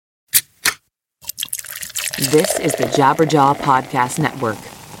This is the Jabberjaw Podcast Network.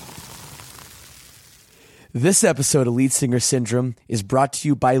 This episode of Lead Singer Syndrome is brought to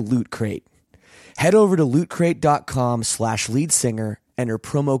you by Loot Crate. Head over to lootcrate.com/leadsinger, enter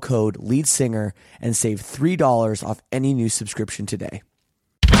promo code LEADSINGER, and save $3 off any new subscription today.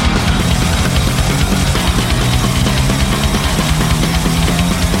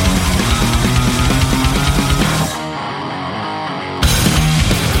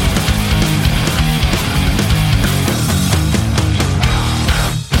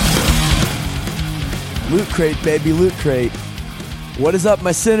 Loot Crate, baby, Loot Crate. What is up,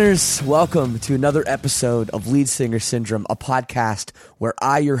 my sinners? Welcome to another episode of Lead Singer Syndrome, a podcast where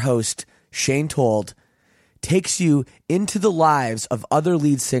I, your host, Shane Told, takes you into the lives of other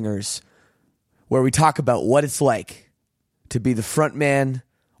lead singers, where we talk about what it's like to be the front man,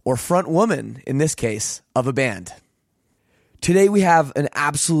 or front woman, in this case, of a band. Today we have an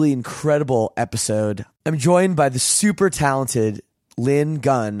absolutely incredible episode. I'm joined by the super talented Lynn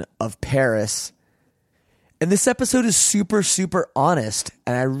Gunn of Pvris. And this episode is super, super honest,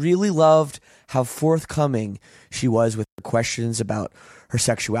 and I really loved how forthcoming she was with questions about her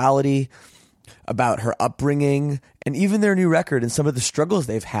sexuality, about her upbringing, and even their new record and some of the struggles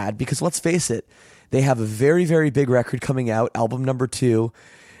they've had, because let's face it, they have a very, very big record coming out, album number 2.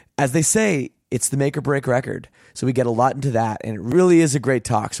 As they say, it's the make or break record. So we get a lot into that, and it really is a great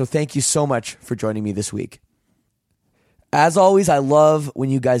talk. So thank you so much for joining me this week. As always, I love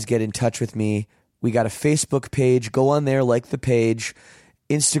when you guys get in touch with me. We got a Facebook page. Go on there, like the page.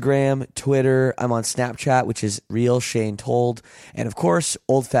 Instagram, Twitter. I'm on Snapchat, which is Real Shane Told. And of course,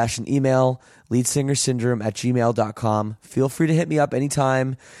 old-fashioned email, leadsingersyndrome@gmail.com. Feel free to hit me up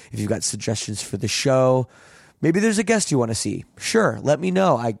anytime if you've got suggestions for the show. Maybe there's a guest you want to see. Sure, let me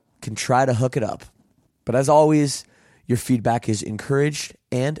know. I can try to hook it up. But as always, your feedback is encouraged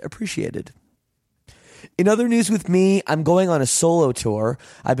and appreciated. In other news with me, I'm going on a solo tour.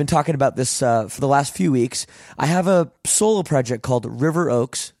 I've been talking about this for the last few weeks. I have a solo project called River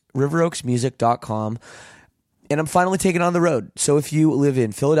Oaks, riveroaksmusic.com, and I'm finally taking it on the road. So if you live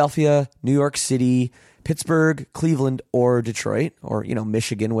in Philadelphia, New York City, Pittsburgh, Cleveland, or Detroit, or,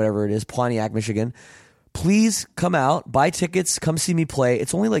 Michigan, whatever it is, Pontiac, Michigan, please come out, buy tickets, come see me play.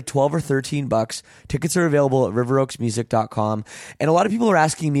 It's only like $12 or $13. Tickets are available at riveroaksmusic.com. And a lot of people are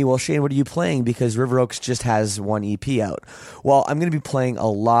asking me, well, Shane, what are you playing? Because River Oaks just has one EP out. Well, I'm going to be playing a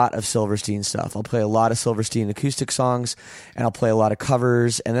lot of Silverstein stuff. I'll play a lot of Silverstein acoustic songs, and I'll play a lot of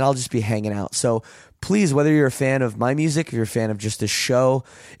covers, and then I'll just be hanging out. So please, whether you're a fan of my music, if you're a fan of just this show,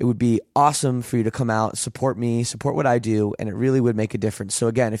 it would be awesome for you to come out, support me, support what I do, and it really would make a difference. So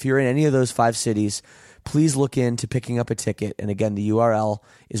again, if you're in any of those 5 cities, please look into picking up a ticket. And again, the URL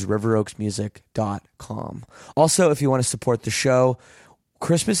is riveroaksmusic.com. Also, if you want to support the show,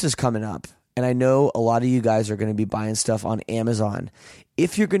 Christmas is coming up, and I know a lot of you guys are going to be buying stuff on Amazon.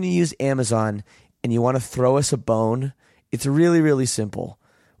 If you're going to use Amazon and you want to throw us a bone, it's really, really simple.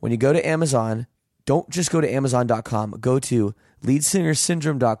 When you go to Amazon, don't just go to Amazon.com. Go to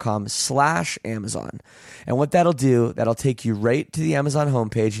leadsingersyndrome.com/Amazon. And what that'll do, that'll take you right to the Amazon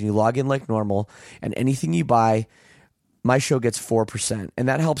homepage, and you log in like normal, and anything you buy, my show gets 4%. And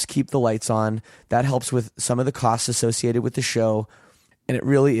that helps keep the lights on. That helps with some of the costs associated with the show. And it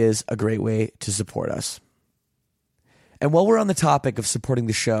really is a great way to support us. And while we're on the topic of supporting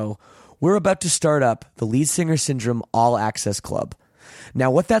the show, we're about to start up the Lead Singer Syndrome All Access Club.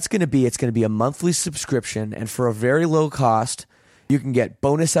 Now, what that's going to be, it's going to be a monthly subscription, and for a very low cost, you can get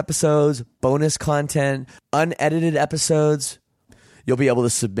bonus episodes, bonus content, unedited episodes. You'll be able to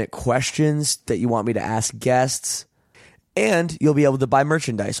submit questions that you want me to ask guests, and you'll be able to buy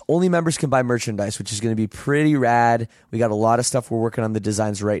merchandise. Only members can buy merchandise, which is going to be pretty rad. We got a lot of stuff. We're working on the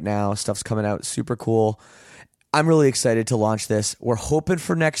designs right now. Stuff's coming out super cool. I'm really excited to launch this. We're hoping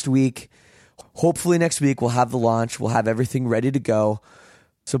for next week. Hopefully next week we'll have the launch. We'll have everything ready to go.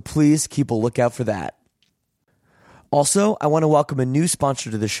 So please keep a lookout for that. Also, I want to welcome a new sponsor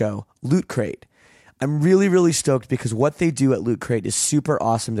to the show, Loot Crate. I'm really, really stoked because what they do at Loot Crate is super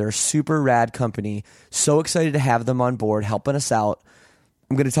awesome. They're a super rad company. So excited to have them on board, helping us out.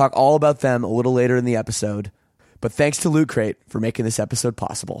 I'm going to talk all about them a little later in the episode. But thanks to Loot Crate for making this episode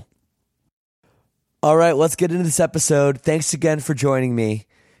possible. All right, let's get into this episode. Thanks again for joining me.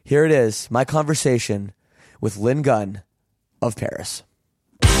 Here it is, my conversation with Lynn Gunn of Pvris.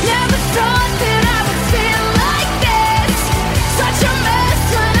 Never thought that I would feel like this. Such a mess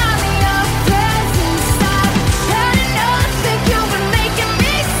when I'm in your presence. I've had enough that you've been making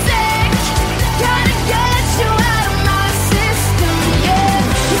me sick. Gotta get you out of my system,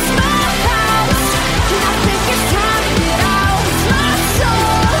 yeah. It's my house, and I think it's time to get out. It's my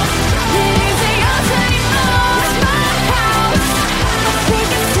soul, it isn't yours anymore.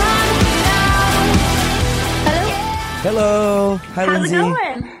 Hello. Hi, How's Lindsay.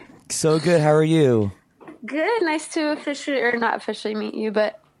 it going? So good. How are you? Good. Nice to not officially meet you,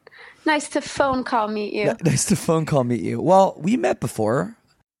 but nice to phone call meet you. Nice to phone call meet you. Well, we met before.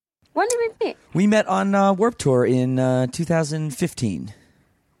 When did we meet? We met on Warped Tour in 2015.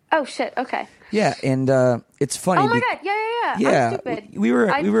 Oh shit. Okay. Yeah, and it's funny. Oh my god. Yeah. Yeah, I'm stupid. we were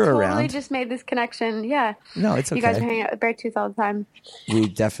I totally around. just made this connection. Yeah. No, it's okay. You guys were hanging out with Beartooth all the time. We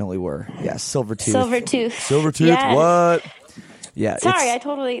definitely were. Yeah, Silvertooth. Silvertooth. Yes. What? Yeah. Sorry, I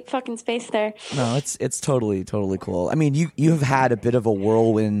totally fucking spaced there. No, it's totally cool. I mean, you have had a bit of a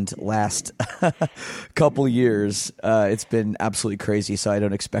whirlwind last couple years. It's been absolutely crazy. So I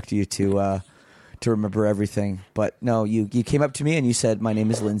don't expect you to remember everything. But no, you came up to me and you said, "My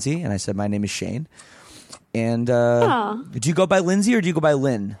name is Lindsay," and I said, "My name is Shane." And do you go by Lindsay or do you go by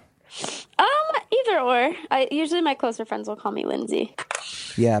Lynn? Either or. Usually my closer friends will call me Lindsay.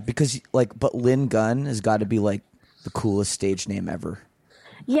 Yeah, because but Lynn Gunn has got to be like the coolest stage name ever.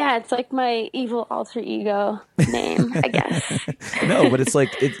 Yeah, it's like my evil alter ego name, I guess. No, but it's like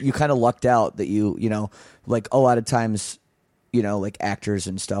you kind of lucked out that you know, like a lot of times, you know, like actors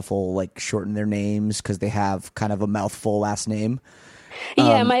and stuff will like shorten their names because they have kind of a mouthful last name.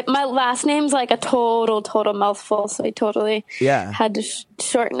 Yeah, my last name's like a total mouthful, so I totally had to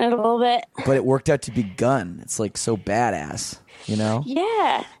shorten it a little bit. But it worked out to be Gunn. It's like so badass, you know?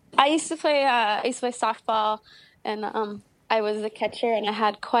 Yeah, I used to play softball, and I was the catcher, and I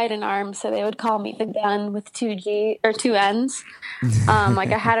had quite an arm, so they would call me the Gun with two N's.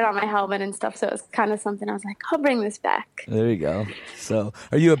 Like I had it on my helmet and stuff, so it was kind of something. I was like, I'll bring this back. There you go. So,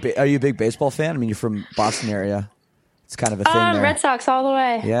 are you a big baseball fan? I mean, you're from Boston area. It's kind of a thing there. Red Sox all the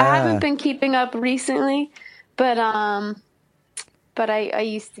way. Yeah. I haven't been keeping up recently, but I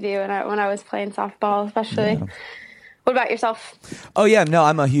used to do when I was playing softball, especially. Yeah. What about yourself? Oh yeah, no,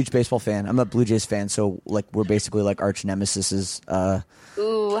 I'm a huge baseball fan. I'm a Blue Jays fan, so like we're basically like arch nemesis.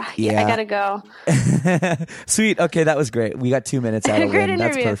 Ooh, yeah, I gotta go. Sweet. Okay, that was great. We got 2 minutes out of Lynn.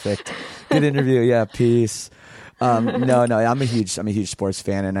 That's perfect. Good interview. Yeah, peace. No, I'm a huge sports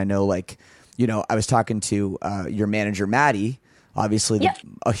fan, and I know like. You know, I was talking to your manager, Maddie, obviously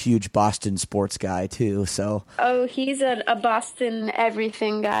a huge Boston sports guy, too. So, he's a Boston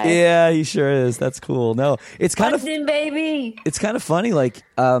everything guy. Yeah, he sure is. That's cool. No, it's kind Boston, baby. It's kind of funny. Like,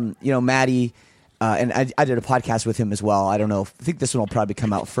 you know, Maddie, and I did a podcast with him as well. I don't know. I think this one will probably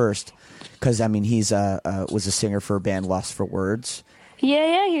come out first because, I mean, he's was a singer for a band Lost for Words.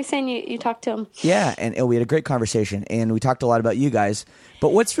 Yeah, you were saying you talked to him. Yeah, and we had a great conversation, and we talked a lot about you guys. But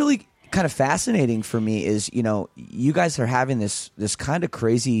what's really kind of fascinating for me is, you know, you guys are having this kind of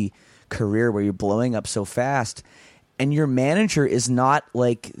crazy career where you're blowing up so fast, and your manager is not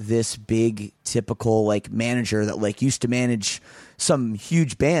like this big typical like manager that like used to manage some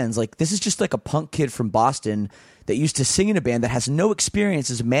huge bands. Like this is just like a punk kid from Boston that used to sing in a band that has no experience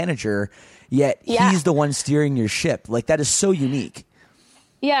as a manager, yet he's the one steering your ship. Like that is so unique.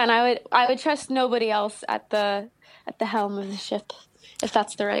 Yeah, and I would trust nobody else at the helm of the ship. If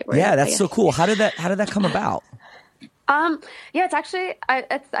that's the right word. Yeah, that's so cool. How did that come about? Yeah, it's actually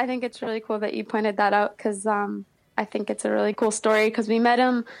I think it's really cool that you pointed that out because I think it's a really cool story because we met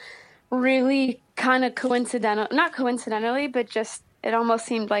him really kind of not coincidentally, but just it almost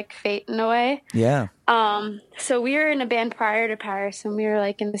seemed like fate in a way. Yeah. So we were in a band prior to Paris, and we were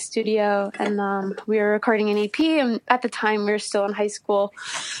like in the studio, and we were recording an EP, and at the time we were still in high school,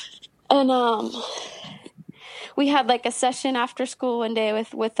 and we had like a session after school one day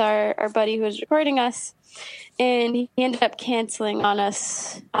with our buddy who was recording us, and he ended up canceling on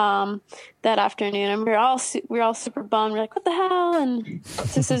us that afternoon, and we were all super bummed. We're like, what the hell? And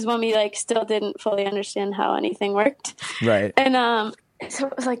this is when we like still didn't fully understand how anything worked, right? And so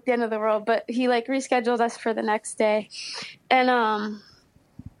it was like the end of the world. But he like rescheduled us for the next day, and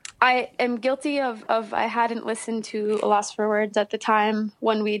I am guilty of I hadn't listened to Lost for Words at the time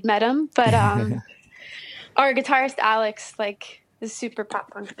when we'd met him, but our guitarist Alex, like, is super pop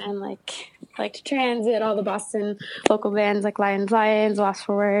punk fan, like Transit, all the Boston local bands like Lions, Lost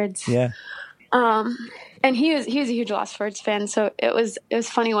for Words. Yeah. And he was a huge Lost for Words fan, so it was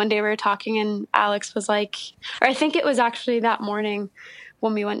funny. One day we were talking, and Alex was like, or I think it was actually that morning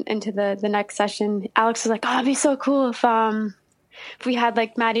when we went into the next session. Alex was like, "Oh, it'd be so cool if we had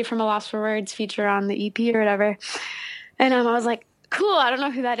like Maddie from a Lost for Words feature on the EP or whatever." And I was like, cool, I don't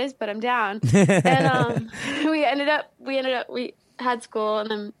know who that is, but I'm down. And we had school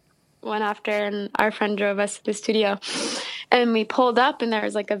and then went after, and our friend drove us to the studio, and we pulled up, and there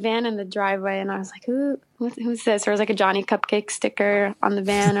was like a van in the driveway, and I was like, who's this? There was like a Johnny Cupcake sticker on the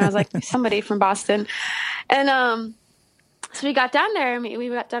van, and I was like, somebody from Boston. And so we got down there, and we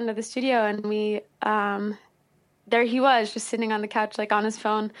got down to the studio, and we there he was, just sitting on the couch, like on his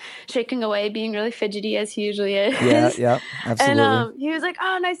phone, shaking away, being really fidgety as he usually is. Yeah, absolutely. And he was like,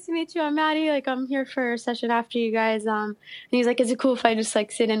 "Oh, nice to meet you. I'm Maddie. Like, I'm here for a session after you guys." And he's like, "Is it cool if I just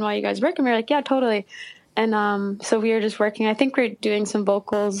like sit in while you guys work?" And we were like, "Yeah, totally." And so we were just working. I think we were doing some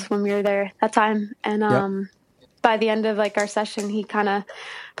vocals when we were there that time. And by the end of like our session, he kind of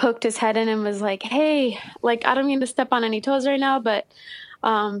poked his head in and was like, "Hey, like, I don't mean to step on any toes right now, but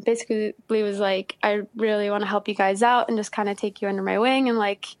basically was like, I really want to help you guys out and just kind of take you under my wing." And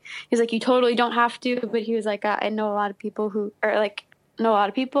like, he's like, "You totally don't have to," but he was like, I know a lot of people who are like, know a lot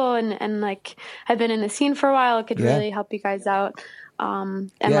of people and like I've been in the scene for a while. It could really help you guys out.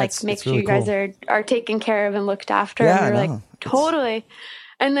 And like make sure really you guys cool. are taken care of and looked after. Yeah, And we I were know. like, totally.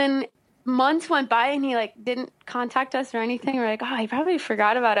 And then months went by and he like didn't contact us or anything. We're like, oh, he probably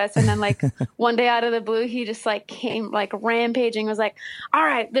forgot about us. And then like one day out of the blue, he just like came like rampaging, was like, "All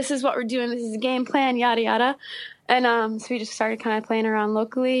right, this is what we're doing. This is a game plan, yada, yada." And so we just started kind of playing around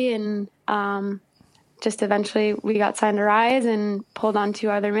locally, and just eventually we got signed to Rise and pulled on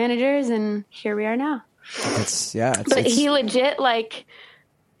 2 other managers, and here we are now. But he legit, like,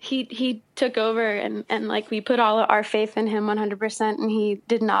 he took over and like we put all our faith in him 100%, and he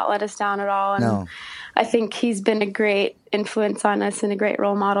did not let us down at all. And I think he's been a great influence on us and a great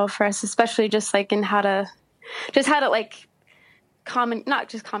role model for us, especially just like in how to like not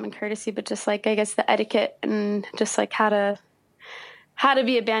just common courtesy, but just like, I guess, the etiquette and just like how to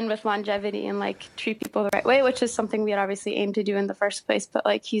be a band with longevity and like treat people the right way, which is something we had obviously aimed to do in the first place. But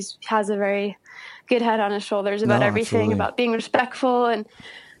like has a very good head on his shoulders about everything, absolutely. about being respectful and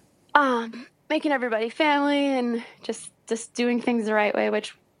making everybody family and just doing things the right way,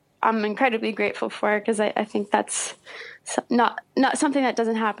 which I'm incredibly grateful for, because I think that's not something that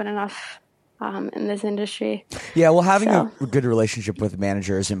doesn't happen enough in this industry. Yeah, well, having a good relationship with a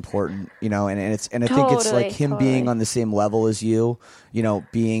manager is important, you know, and I think it's like him being on the same level as you know,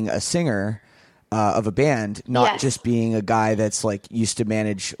 being a singer of a band, not just being a guy that's like used to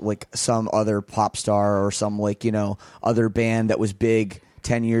manage like some other pop star or some like, you know, other band that was big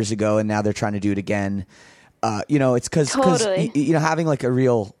 10 years ago and now they're trying to do it again. You know, it's because you know, having like a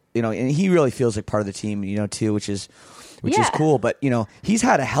real, you know, and he really feels like part of the team, you know, too, which is cool. But, you know, he's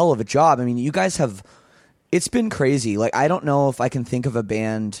had a hell of a job. I mean, you guys have, it's been crazy. Like, I don't know if I can think of a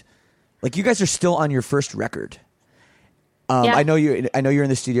band, like you guys are still on your first record. I know you're in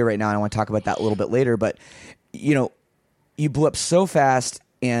the studio right now, and I want to talk about that a little bit later, but, you know, you blew up so fast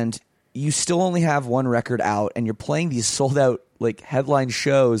and you still only have 1 record out, and you're playing these sold out, like, headline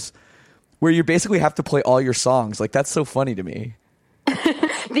shows where you basically have to play all your songs. Like, that's so funny to me.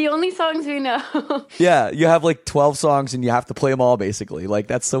 The only songs we know. Yeah, you have like 12 songs and you have to play them all basically. Like,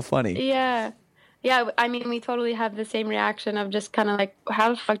 that's so funny. Yeah. Yeah, I mean, we totally have the same reaction of just kind of like,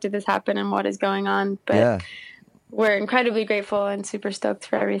 how the fuck did this happen and what is going on? But we're incredibly grateful and super stoked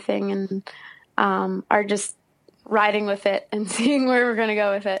for everything, and are just riding with it and seeing where we're going to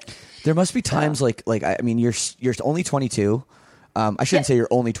go with it. There must be times like I mean, you're only 22. I shouldn't say you're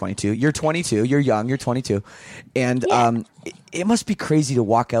only 22. You're 22. You're young. You're 22. And it must be crazy to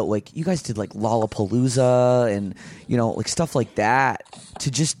walk out, like, you guys did like Lollapalooza and, you know, like stuff like that,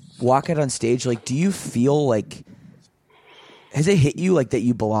 to just walk out on stage. Like, do you feel like, has it hit you like that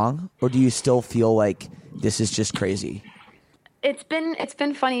you belong, or do you still feel like this is just crazy? It's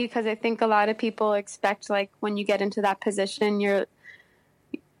been funny, because I think a lot of people expect, like, when you get into that position,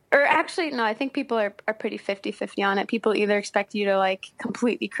 or actually, no, I think people are pretty 50-50 on it. People either expect you to like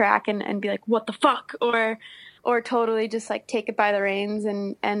completely crack and be like, what the fuck? Or totally just like take it by the reins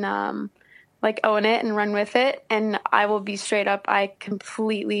and like own it and run with it. And I will be straight up, I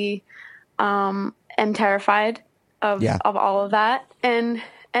completely am terrified of all of that. And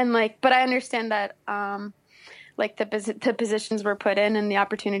like, but I understand that like the positions we're put in and the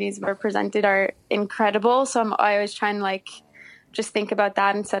opportunities we're presented are incredible. So I always try and like just think about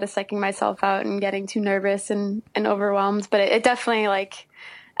that instead of psyching myself out and getting too nervous and overwhelmed. But it definitely, like,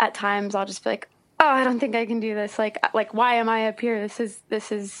 at times I'll just be like, oh, I don't think I can do this. Like why am I up here?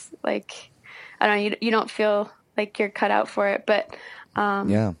 This is like, I don't know, you don't feel like you're cut out for it. But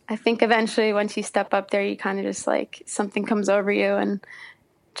I think eventually once you step up there, you kind of just like, something comes over you and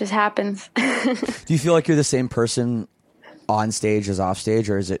just happens. Do you feel like you're the same person on stage as off stage,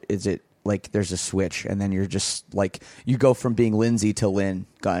 or is it like there's a switch and then you're just like, you go from being Lindsay to Lynn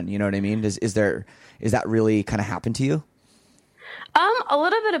Gunn, you know what I mean? Is that really kind of happened to you? A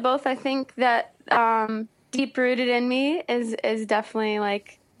little bit of both. I think that deep rooted in me is definitely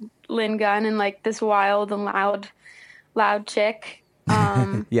like Lynn Gunn and like this wild and loud chick.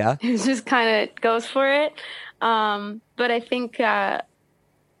 Who just kind of goes for it. But I think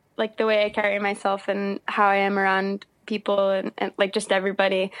like the way I carry myself and how I am around people and like just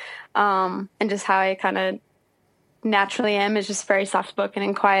everybody, and just how I kind of naturally am is just very soft spoken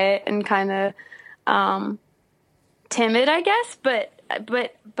and quiet and kind of timid, I guess, but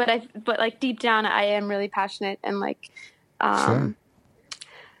like deep down I am really passionate and like Sure.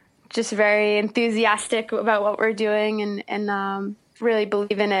 just very enthusiastic about what we're doing and really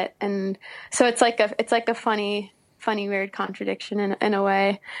believe in it. And so it's like a funny weird contradiction in a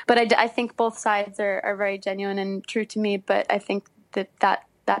way, but I think both sides are very genuine and true to me, but I think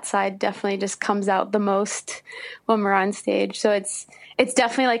that side definitely just comes out the most when we're on stage. So it's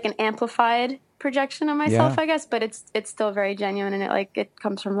definitely like an amplified projection of myself, Yeah. I guess, but it's still very genuine and it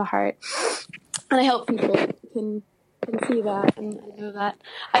comes from the heart. And I hope people can see that and know that.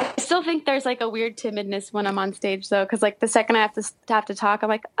 I still think there's like a weird timidness when I'm on stage though, because like the second I have to talk, I'm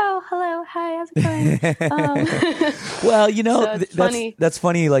like, oh, hello, hi, how's it going? Well, you know, So it's funny. that's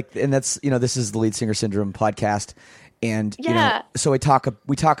funny. Like, and that's, you know, this is the Lead Singer Syndrome podcast. And, you know, Yeah. so we talk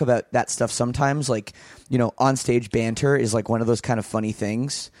about that stuff sometimes, like, you know, on stage banter is like one of those kind of funny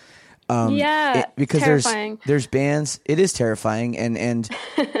things. Because terrifying. there's bands, it is terrifying. And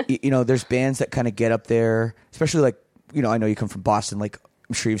you know, there's bands that kind of get up there, especially like, you know, I know you come from Boston, like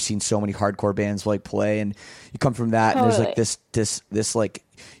I'm sure you've seen so many hardcore bands like play, and you come from that, and there's like this like,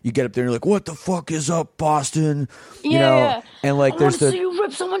 you get up there and you're like, what the fuck is up, Boston? You know, Yeah. and like I there's want to see you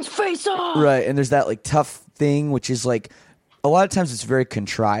rip someone's face off. right, and there's that like tough thing, which is like a lot of times it's very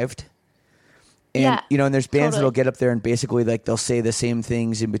contrived. And, Yeah, you know, and there's bands totally. that'll get up there and basically like they'll say the same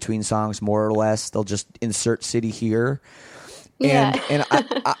things in between songs, more or less. They'll just insert city here. And, Yeah. and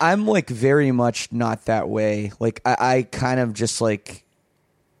I'm like very much not that way. Like I kind of just like,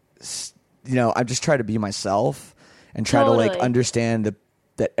 you know, I just try to be myself and try to like Totally. understand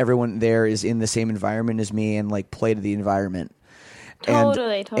that everyone there is in the same environment as me and like play to the environment.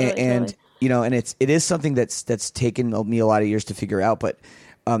 Totally. And you know, and it is something that's taken me a lot of years to figure out, but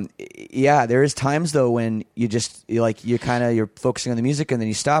yeah, there is times though when you're focusing on the music and then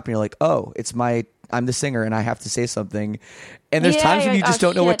you stop and you're like, oh, I'm the singer and I have to say something. And there's times when you just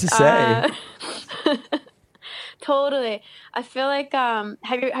don't know what to say. Totally. I feel like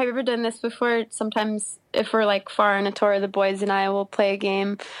have you ever done this before? Sometimes if we're like far on a tour, the boys and I will play a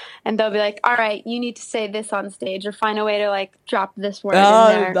game and they'll be like, all right, you need to say this on stage or find a way to like drop this word in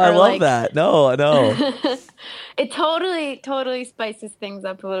there. I Or, love like, that. No. it totally spices things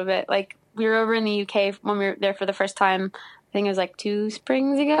up a little bit. Like we were over in the UK when we were there for the first time. I think it was like 2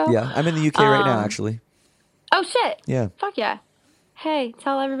 springs ago. Yeah, I'm in the UK right now, actually. Oh shit. Yeah. Fuck yeah. Hey,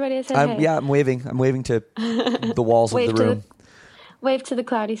 tell everybody I said hey. Yeah, I'm waving. I'm waving to the walls of the room. Wave to the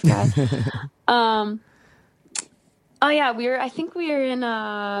cloudy sky. Oh yeah, I think we were in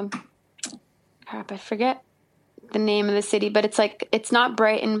crap, I forget the name of the city, but it's not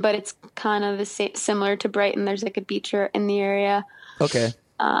Brighton, but it's kind of similar to Brighton. There's like a beach in the area. Okay.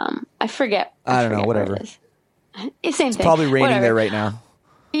 I forget. I don't know, where whatever. it is. Same thing. Probably raining Whatever. there right now.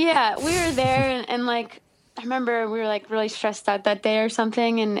 Yeah, we were there and like I remember we were like really stressed out that day or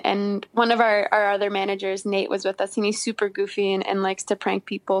something, and one of our other managers, Nate, was with us, and he's super goofy and likes to prank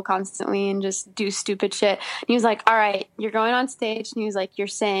people constantly and just do stupid shit. And he was like, all right, you're going on stage, and he was like, you're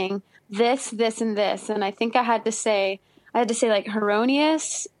saying this, and this, and I think I had to say like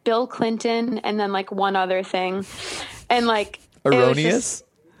Heronius, Bill Clinton, and then like one other thing, and like Erroneous?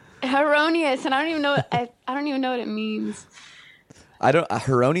 Heronius, and I don't even know what it means.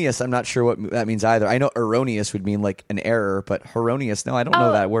 Erroneous, I'm not sure what that means either. I know erroneous would mean like an error, but erroneous, no, I don't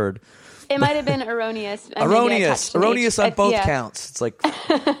know that word. It might have been erroneous. Erroneous on both yeah. counts. It's like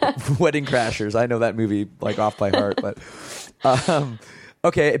Wedding Crashers. I know that movie like off by heart, but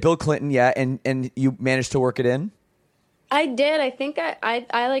okay, Bill Clinton, yeah, and you managed to work it in? I did. I think I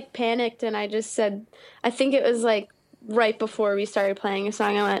like panicked and I just said, I think it was like right before we started playing a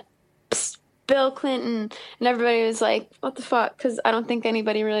song, I went, Psst, Bill Clinton, and everybody was like, what the fuck? Because I don't think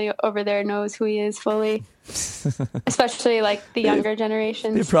anybody really over there knows who he is fully, especially like the younger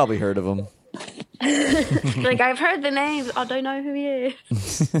generations. You've probably heard of him. Like, I've heard the names, I don't know who he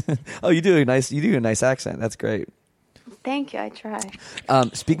is. Oh, you do a nice accent. That's great. Thank you, I try.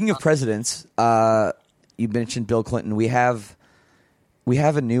 Speaking of presidents, you mentioned Bill Clinton. We have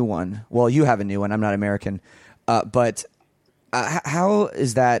a new one. Well, you have a new one. I'm not American. But how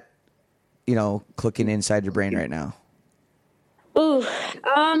is that, clicking inside your brain right now? Ooh,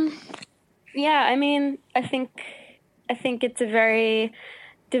 yeah, I mean, I think it's a very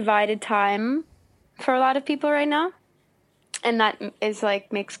divided time for a lot of people right now. And that is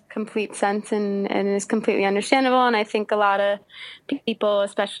like, makes complete sense and is completely understandable. And I think a lot of people,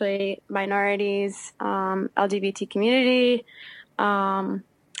 especially minorities, LGBT community,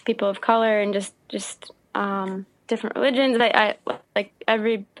 people of color and just different religions. I like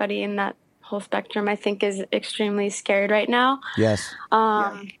everybody in that whole spectrum, I think, is extremely scared right now. Yes.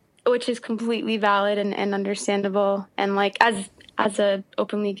 Which is completely valid and understandable. And like as a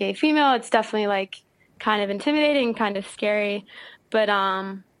openly gay female, it's definitely like kind of intimidating, kind of scary. But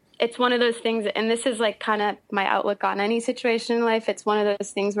it's one of those things, and this is like kind of my outlook on any situation in life. It's one of those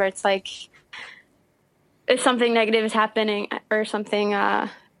things where it's like, if something negative is happening or something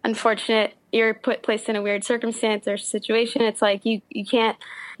unfortunate, you're placed in a weird circumstance or situation, it's like you can't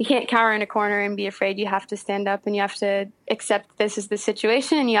cower in a corner and be afraid. You have to stand up and you have to accept this is the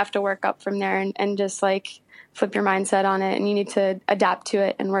situation, and you have to work up from there and just like flip your mindset on it, and you need to adapt to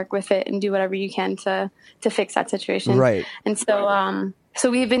it and work with it and do whatever you can to fix that situation. Right. And so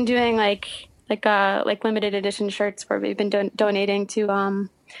we've been doing like limited edition shirts where we've been donating to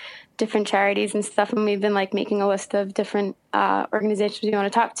different charities and stuff, and we've been like making a list of different organizations we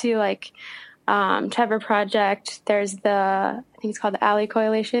want to talk to, like Trevor Project. There's I think it's called the Alley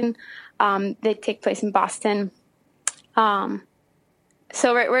Coalition. They take place in Boston.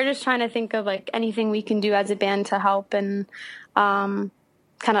 So we're just trying to think of like anything we can do as a band to help and kind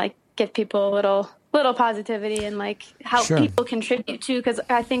of like give people a little positivity and like help people contribute too, because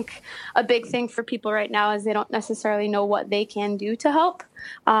I think a big thing for people right now is they don't necessarily know what they can do to help,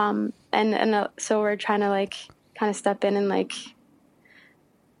 so we're trying to like kind of step in and like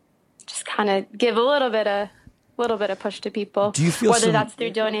just kind of give a little bit of push to people. Do you feel whether that's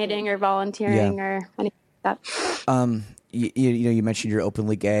through donating or volunteering or anything like that? You mentioned you're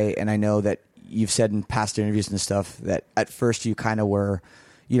openly gay, and I know that you've said in past interviews and stuff that at first you kind of were,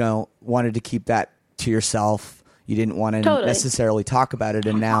 wanted to keep that to yourself. You didn't want to necessarily talk about it,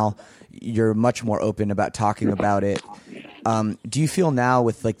 and now you're much more open about talking about it. Do you feel now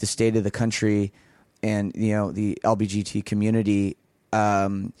with like the state of the country and the LGBT community,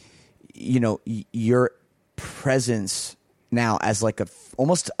 your presence now as like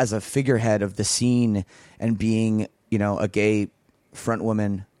almost as a figurehead of the scene and being a gay front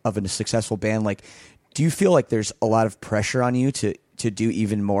woman of a successful band, like, do you feel like there's a lot of pressure on you to do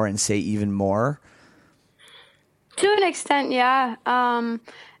even more and say even more? To an extent, yeah. And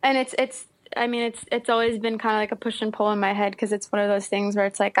it's always been kind of like a push and pull in my head, because it's one of those things where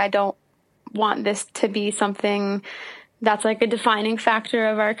it's like, I don't want this to be something that's like a defining factor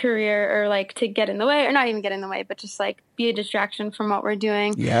of our career, or like to get in the way, or not even get in the way, but just like be a distraction from what we're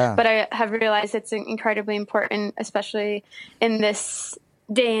doing. Yeah. But I have realized it's incredibly important, especially in this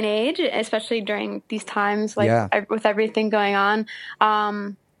day and age, especially during these times, like with everything going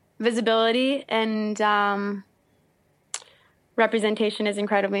on. Visibility and representation is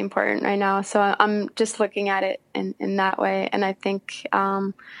incredibly important right now. So I'm just looking at it in that way. And I think,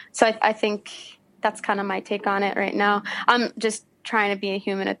 I think that's kind of my take on it right now. I'm just trying to be a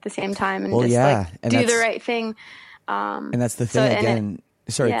human at the same time and do the right thing. And that's the thing again.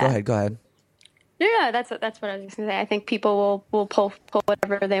 Go ahead. Yeah, that's what I was going to say. I think people will pull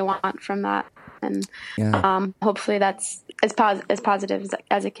whatever they want from that. And hopefully that's as positive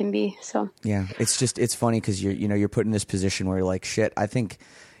as it can be. So yeah, it's funny because you're put in this position where you're like, shit, I think,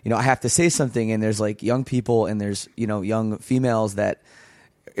 I have to say something, and there's like young people and there's, young females that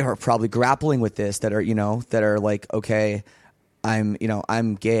are probably grappling with this, that are like, okay,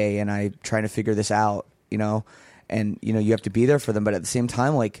 I'm gay and I'm trying to figure this out, and you have to be there for them. But at the same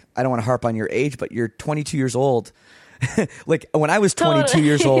time, like, I don't want to harp on your age, but you're 22 years old. Like when I was 22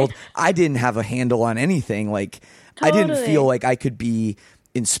 years old, I didn't have a handle on anything. Like I didn't feel like I could be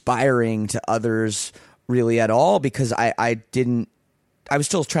inspiring to others really at all, because I was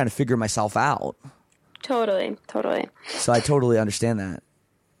still trying to figure myself out. Totally. So I totally understand that.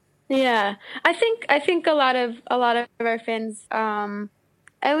 Yeah, I think a lot of our fans,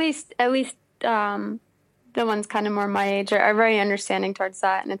 at least the ones kind of more my age, are very understanding towards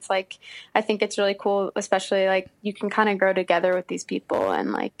that. And it's like, I think it's really cool, especially like you can kind of grow together with these people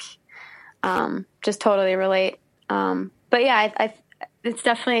and like just totally relate. But yeah, it's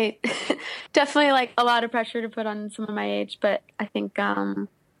definitely like a lot of pressure to put on someone my age, but I think I'm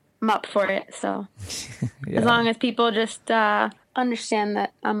up for it. So as long as people just understand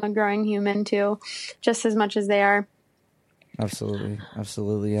that I'm a growing human too, just as much as they are. Absolutely,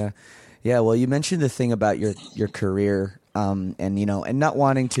 yeah. Well, you mentioned the thing about your career, and not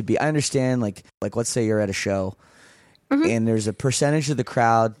wanting to be. I understand, like let's say you're at a show, and there's a percentage of the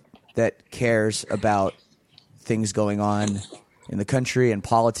crowd that cares about things going on in the country and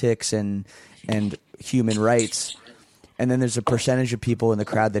politics and human rights. And then there's a percentage of people in the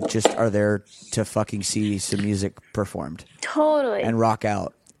crowd that just are there to fucking see some music performed. Totally. And rock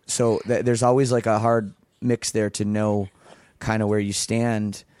out. So there's always like a hard mix there to know kind of where you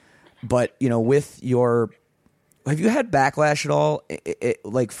stand. But with have you had backlash at all?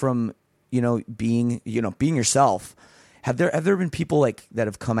 Like from being yourself. Have there been people like that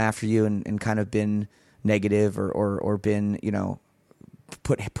have come after you and kind of been negative or been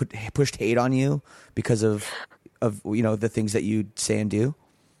pushed hate on you because of the things that you say and do?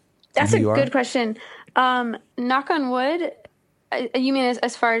 That's a good question. Knock on wood. You mean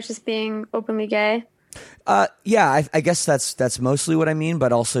as far as just being openly gay? Yeah, I guess that's mostly what I mean,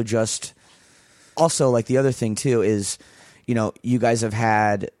 but also like the other thing too is, you guys have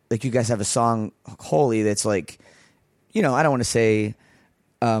a song Holy that's like, I don't want to say,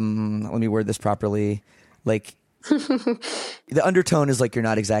 let me word this properly. Like the undertone is like, you're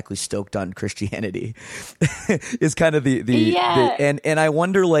not exactly stoked on Christianity is kind of the and I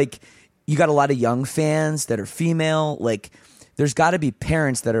wonder, like, you got a lot of young fans that are female, like there's got to be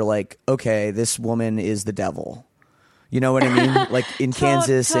parents that are like, okay, this woman is the devil. You know what I mean? Like in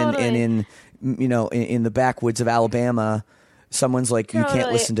Kansas and in, in the backwoods of Alabama, someone's like, you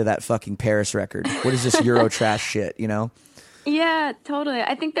can't listen to that fucking Paris record. What is this Euro trash shit, Yeah, totally.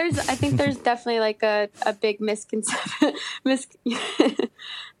 I think there's definitely like a big misconception.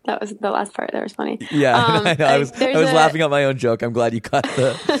 That was the last part. That was funny. Yeah, I was laughing at my own joke. I'm glad you caught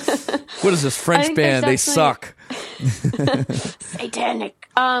the. What is this French band? They suck. Satanic.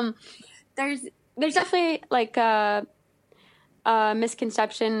 There's definitely like a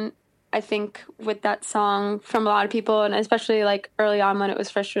misconception, I think, with that song from a lot of people, and especially like early on when it was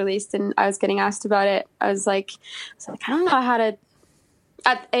first released and I was getting asked about it. I was like, I don't know how to.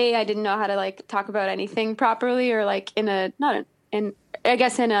 I didn't know how to like talk about anything properly, or like in a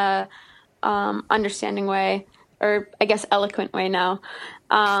understanding way, or I guess eloquent way now.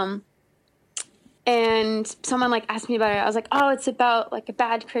 And someone like asked me about it. I was like, oh, it's about like a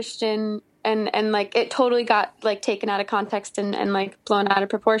bad Christian. And like it totally got like taken out of context and like blown out of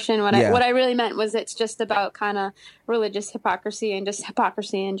proportion. What I really meant was it's just about kind of religious hypocrisy and just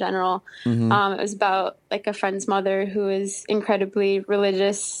hypocrisy in general. Mm-hmm. It was about like a friend's mother who is incredibly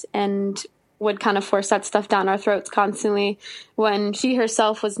religious and would kind of force that stuff down our throats constantly when she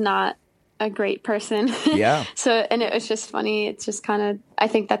herself was not a great person. Yeah. So, and it was just funny. It's just kind of, I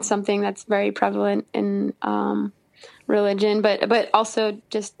think that's something that's very prevalent in religion, but also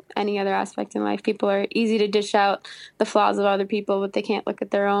just any other aspect in life. People are easy to dish out the flaws of other people, but they can't look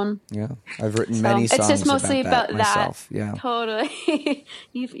at their own. Yeah. I've written many songs it's just mostly about that myself. Yeah. Totally.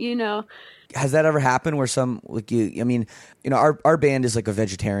 you know. Has that ever happened where our band is like a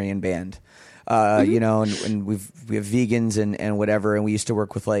vegetarian band. Mm-hmm. And we have vegans and whatever, and we used to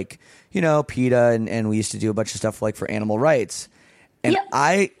work with like, PETA and we used to do a bunch of stuff like for animal rights. And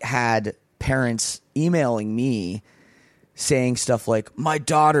I had parents emailing me saying stuff like, my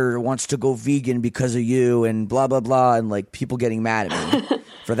daughter wants to go vegan because of you and blah, blah, blah. And like people getting mad at me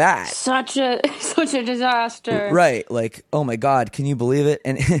for that. Such a disaster. Right. Like, oh my God, can you believe it?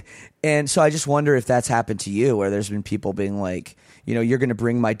 And so I just wonder if that's happened to you, where there's been people being like, you're going to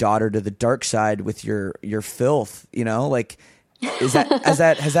bring my daughter to the dark side with your filth, like, has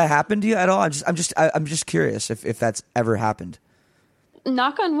that happened to you at all? I'm just curious if that's ever happened.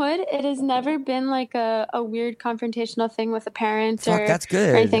 Knock on wood, it has never been like a weird confrontational thing with a parent or that's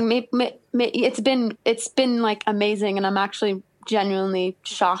good. Or anything. It's been like amazing, and I'm actually genuinely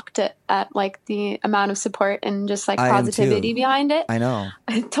shocked at like the amount of support and just like positivity behind it. I know.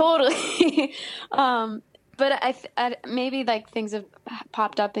 Totally. But I maybe like things have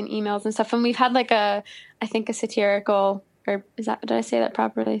popped up in emails and stuff, and we've had like I think a satirical, or did I say that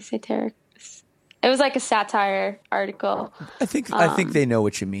properly? Satiric. It was like a satire article. I think they know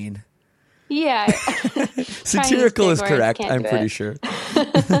what you mean. Yeah. Satirical is correct. I'm pretty sure.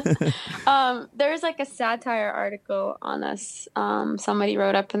 There was like a satire article on us. Somebody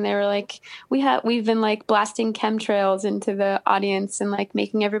wrote up and they were like, we've been like blasting chemtrails into the audience and like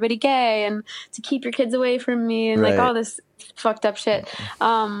making everybody gay and to keep your kids away from me and like all this fucked up shit.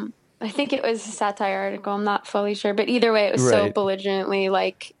 I think it was a satire article. I'm not fully sure, but either way, it was so belligerently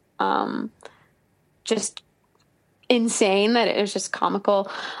like, just insane that it was just comical.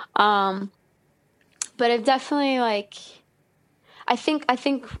 But it definitely like, I think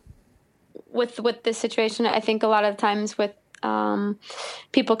with this situation, I think a lot of times with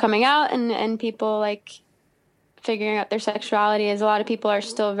people coming out and people like figuring out their sexuality, is a lot of people are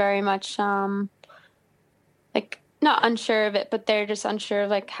still very much like not unsure of it, but they're just unsure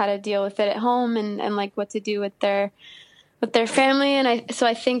of like how to deal with it at home and like what to do with their family. And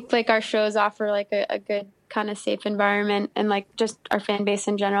I think like our shows offer like a good kind of safe environment, and like just our fan base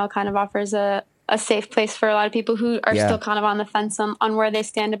in general kind of offers a safe place for a lot of people who are still kind of on the fence on where they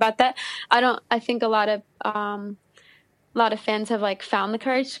stand about that. I think a lot of lot of fans have like found the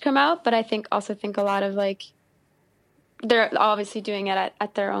courage to come out, but I think a lot of like, they're obviously doing it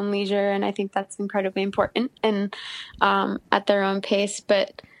at their own leisure, and I think that's incredibly important and at their own pace.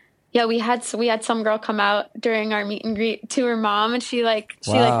 But yeah, we had some girl come out during our meet and greet to her mom, and she wrote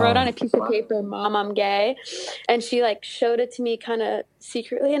on a piece of paper, "Mom, I'm gay," and she like showed it to me kind of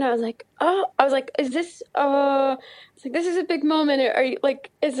secretly, and I was like, is this it's like, this is a big moment. Are you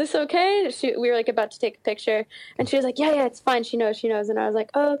like, is this okay? We were like about to take a picture, and she was like, yeah, it's fine. She knows, and I was like,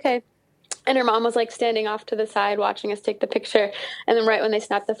 oh, okay. And her mom was like standing off to the side watching us take the picture. And then right when they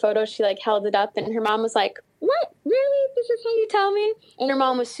snapped the photo, she like held it up, and her mom was like, "What? Really? This is how you tell me?" And her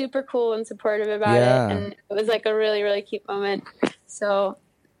mom was super cool and supportive about it. And it was like a really, really cute moment. So,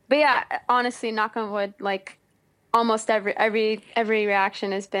 but yeah, honestly, knock on wood, like almost every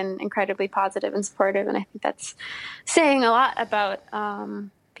reaction has been incredibly positive and supportive. And I think that's saying a lot about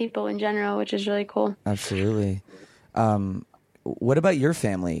people in general, which is really cool. Absolutely. What about your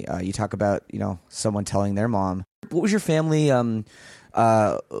family? You talk about, someone telling their mom. What was your family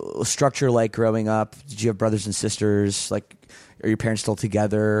structure like growing up? Did you have brothers and sisters? Like, are your parents still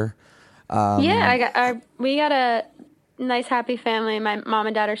together? We got a nice, happy family. My mom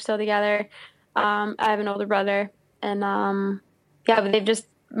and dad are still together. I have an older brother, and but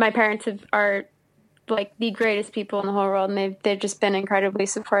my parents are like the greatest people in the whole world, and they've just been incredibly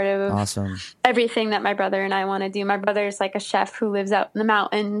supportive of awesome everything that my brother and I want to do. My brother's like a chef who lives out in the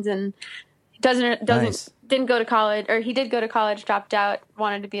mountains and didn't go to college, or he did go to college, dropped out,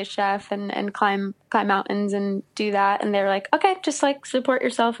 wanted to be a chef and climb mountains and do that. And they were like, okay, just like support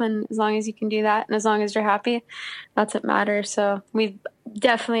yourself, and as long as you can do that and as long as you're happy, that's what matters. So we've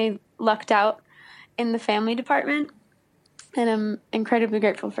definitely lucked out in the family department. And I'm incredibly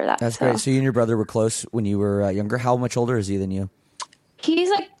grateful for that. That's great. So you and your brother were close when you were younger. How much older is he than you? He's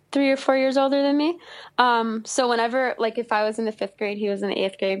like 3 or 4 years older than me. So whenever, like if I was in the 5th grade, he was in the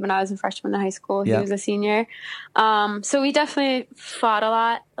 8th grade. When I was a freshman in high school, he was a senior. So we definitely fought a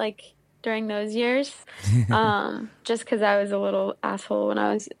lot, like during those years, just because I was a little asshole when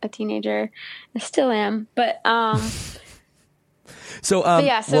I was a teenager. I still am. But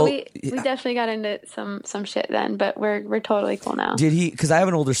we definitely got into some shit then, but we're totally cool now. Did he? Because I have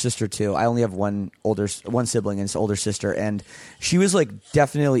an older sister too. I only have one sibling, and it's an older sister, and she was like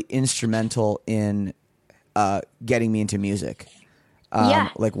definitely instrumental in getting me into music.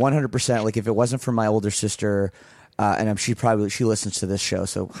 Like 100%. Like if it wasn't for my older sister, and she listens to this show,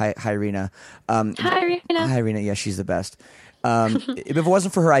 so hi Rena. Hi Rena. Yeah, she's the best. If it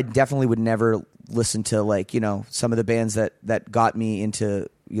wasn't for her, I definitely would never listen to like, some of the bands that got me into,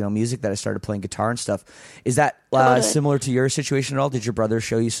 music, that I started playing guitar and stuff. Is that similar to your situation at all? Did your brother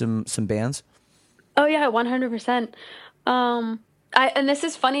show you some bands? Oh yeah, 100%. And this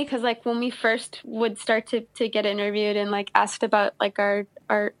is funny because like when we first would start to get interviewed and like asked about like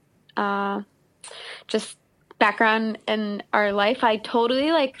our just background in our life, I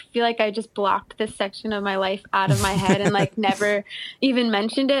totally like feel like I just blocked this section of my life out of my head and like never even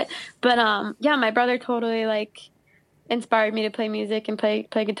mentioned it. But my brother totally like inspired me to play music and play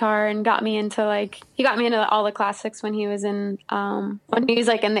guitar, and got me into all the classics when he was in when he was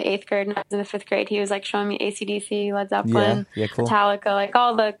like in the 8th grade and I was in the 5th grade. He was like showing me AC/DC, Led Zeppelin, cool. Metallica, like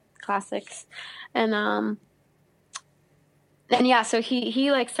all the classics. And so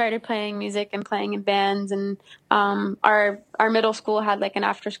he like started playing music and playing in bands, and our middle school had like an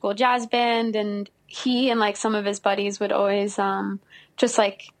after school jazz band, and he and like some of his buddies would always just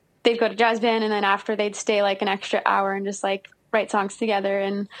like they'd go to jazz band, and then after they'd stay like an extra hour and just like write songs together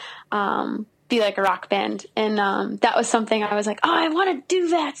and be like a rock band. And that was something I was like, oh, I want to do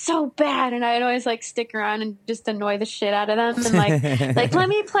that so bad. And I'd always like stick around and just annoy the shit out of them and like let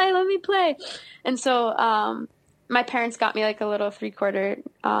me play. And so my parents got me like a little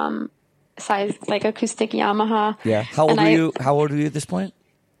 3/4 size like acoustic Yamaha. Yeah. How old were you at this point?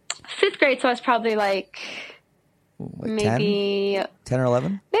 5th grade, so I was probably like maybe 10 or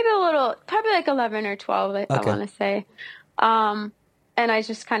 11? Maybe a little, probably like 11 or 12, I want to say. And I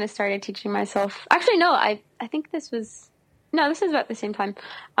just kind of started teaching myself. Actually, no, I think this was about the same time.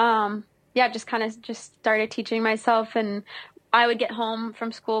 Just started teaching myself, and I would get home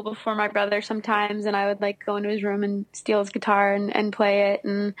from school before my brother sometimes, and I would like go into his room and steal his guitar and play it,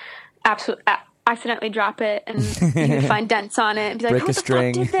 and accidentally drop it, and he would find dents on it and be like, break who a the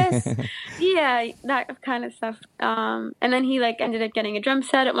string. fuck did this? Yeah, that kind of stuff. And then he like ended up getting a drum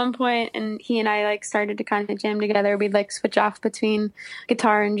set at one point, and he and I like started to kind of jam together. We'd like switch off between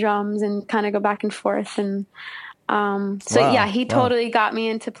guitar and drums and kind of go back and forth. And he totally got me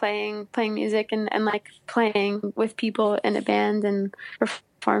into playing music and like playing with people in a band and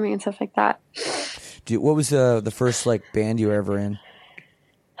performing and stuff like that. What was the first like band you were ever in?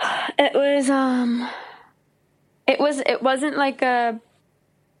 It wasn't like a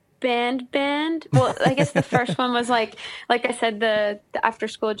band. Well, I guess the first one was like I said, the after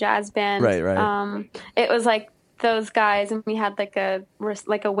school jazz band. Right. It was like those guys, and we had like a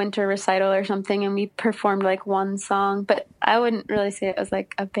winter recital or something, and we performed like one song, but I wouldn't really say it was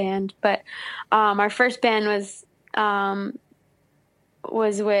like a band. But our first band was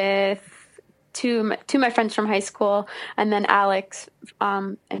with two of my friends from high school, and then Alex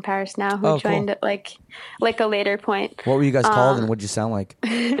in Paris now, who joined cool. at like a later point. What were you guys called, and what'd you sound like?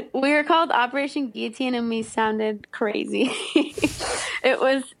 We were called Operation Guillotine, and we sounded crazy. It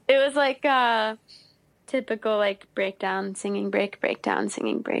was like typical like breakdown, singing break, breakdown,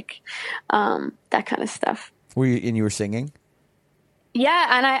 singing break, that kind of stuff. You were singing?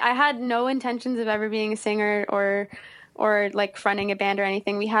 Yeah, and I had no intentions of ever being a singer or like fronting a band or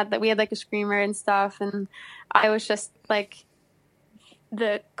anything. We had like a screamer and stuff, and I was just like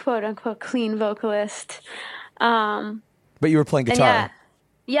the quote unquote clean vocalist. But you were playing guitar.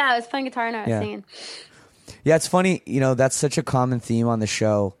 Yeah, I was playing guitar and I was singing. Yeah, it's funny. That's such a common theme on the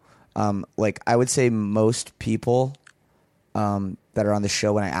show. Like I would say most people that are on the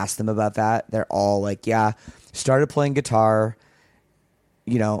show, when I ask them about that, they're all like, yeah, started playing guitar,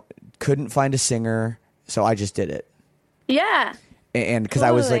 couldn't find a singer, so I just did it. Yeah. And because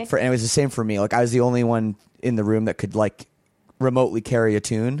I was like, and it was the same for me. Like I was the only one in the room that could like remotely carry a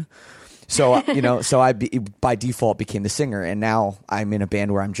tune. So, so I by default became the singer, and now I'm in a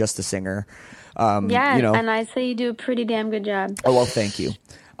band where I'm just the singer. And I say you do a pretty damn good job. Oh, well, thank you.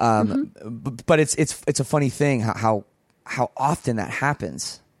 But it's a funny thing how often that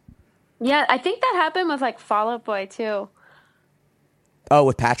happens. Yeah, I think that happened with like Fall Out Boy too. Oh,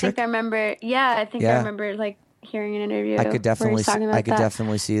 with Patrick? I remember. Yeah, I remember like hearing an interview. I could definitely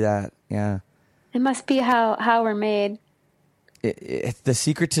see that. Yeah. It must be how we're made. The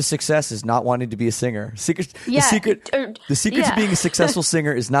secret to success is not wanting to be a singer. The secret to being a successful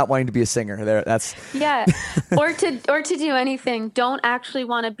singer is not wanting to be a singer. Or to do anything. Don't actually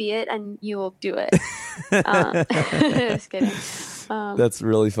want to be it, and you will do it. Just kidding. That's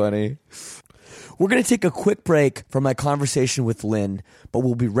really funny. We're going to take a quick break from my conversation with Lynn, but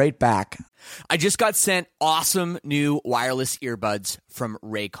we'll be right back. I just got sent awesome new wireless earbuds from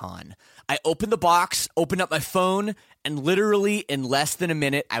Raycon. I opened the box, opened up my phone, and literally in less than a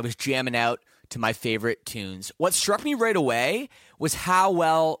minute, I was jamming out to my favorite tunes. What struck me right away was how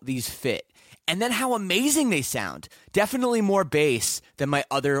well these fit, and then how amazing they sound. Definitely more bass than my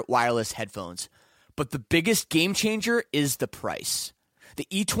other wireless headphones. But the biggest game changer is the price. The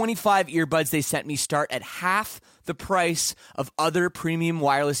E25 earbuds they sent me start at half the price of other premium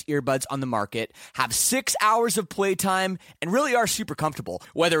wireless earbuds on the market, have 6 hours of playtime, and really are super comfortable,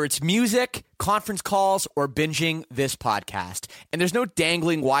 whether it's music, conference calls, or binging this podcast. And there's no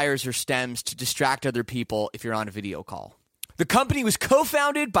dangling wires or stems to distract other people if you're on a video call. The company was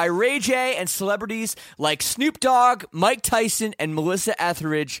co-founded by Ray J, and celebrities like Snoop Dogg, Mike Tyson, and Melissa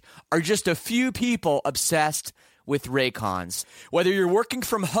Etheridge are just a few people obsessed with Raycons. Whether you're working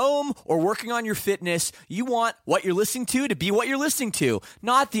from home or working on your fitness, you want what you're listening to be what you're listening to,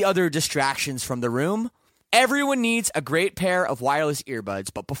 not the other distractions from the room. Everyone needs a great pair of wireless earbuds,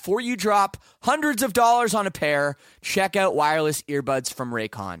 but before you drop hundreds of dollars on a pair, check out wireless earbuds from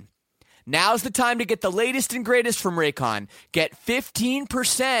Raycon. Now's the time to get the latest and greatest from Raycon. Get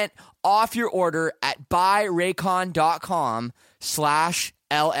 15% off your order at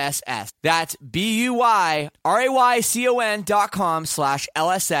buyraycon.com/LSS. That's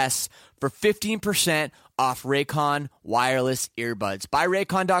BUYRAYCON.com/LSS for 15% off Raycon wireless earbuds.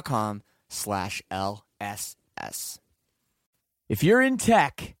 Buyraycon.com/LSS. If you're in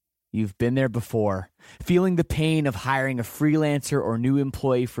tech, you've been there before. Feeling the pain of hiring a freelancer or new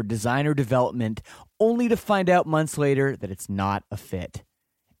employee for designer development only to find out months later that it's not a fit.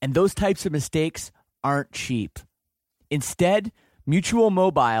 And those types of mistakes aren't cheap. Instead, Mutual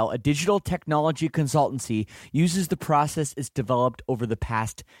Mobile, a digital technology consultancy, uses the process it's developed over the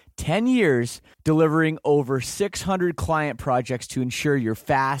past 10 years, delivering over 600 client projects to ensure your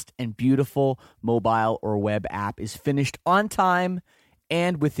fast and beautiful mobile or web app is finished on time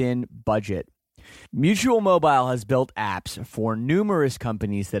and within budget. Mutual Mobile has built apps for numerous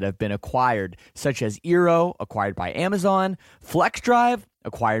companies that have been acquired, such as Eero, acquired by Amazon, FlexDrive,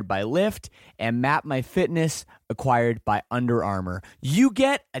 acquired by Lyft, and MapMyFitness, acquired by Under Armour. You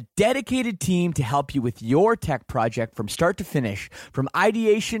get a dedicated team to help you with your tech project from start to finish, from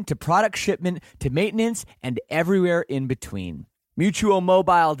ideation to product shipment to maintenance and everywhere in between. Mutual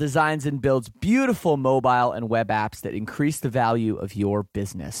Mobile designs and builds beautiful mobile and web apps that increase the value of your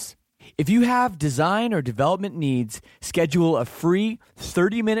business. If you have design or development needs, schedule a free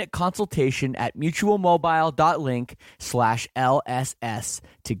 30-minute consultation at mutualmobile.link/LSS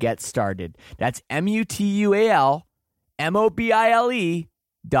to get started. That's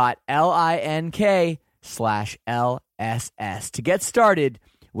mutualmobile.link/LSS to get started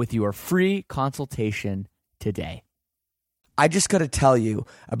with your free consultation today. I just got to tell you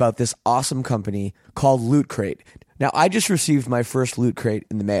about this awesome company called Loot Crate. Now, I just received my first Loot Crate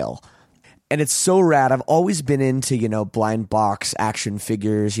in the mail. And it's so rad. I've always been into, blind box action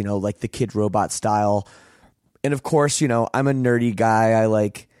figures, like the Kid Robot style. And of course, I'm a nerdy guy. I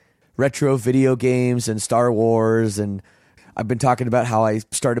like retro video games and Star Wars. And I've been talking about how I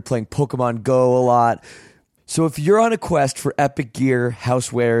started playing Pokemon Go a lot. So if you're on a quest for epic gear,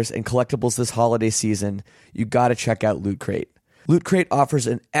 housewares, and collectibles this holiday season, you got to check out Loot Crate. Loot Crate offers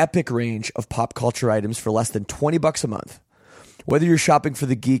an epic range of pop culture items for less than $20 a month. Whether you're shopping for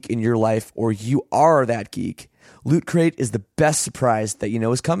the geek in your life or you are that geek, Loot Crate is the best surprise that you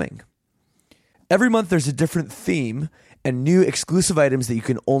know is coming. Every month there's a different theme and new exclusive items that you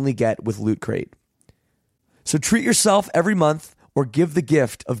can only get with Loot Crate. So treat yourself every month or give the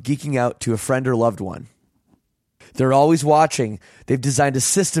gift of geeking out to a friend or loved one. They're always watching. They've designed a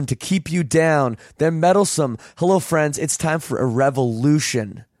system to keep you down. They're meddlesome. Hello, friends. It's time for a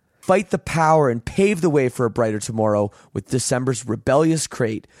revolution. Fight the power and pave the way for a brighter tomorrow with December's Rebellious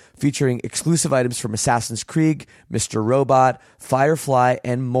Crate, featuring exclusive items from Assassin's Creed, Mr. Robot, Firefly,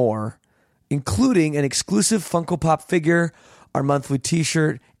 and more, including an exclusive Funko Pop figure, our monthly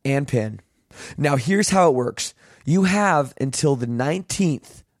t-shirt, and pin. Now, here's how it works. You have until the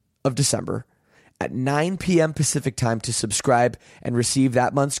 19th of December at 9 p.m. Pacific time to subscribe and receive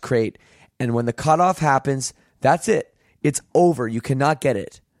that month's crate. And when the cutoff happens, that's it. It's over. You cannot get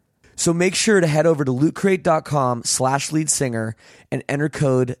it. So make sure to head over to lootcrate.com/leadsinger and enter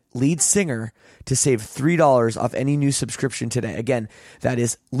code LEADSINGER to save $3 off any new subscription today. Again, that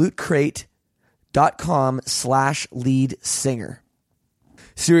is lootcrate.com/leadsinger.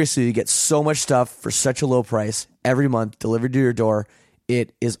 Seriously, you get so much stuff for such a low price every month delivered to your door.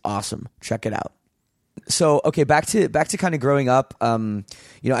 It is awesome. Check it out. So, okay, back to kind of growing up. I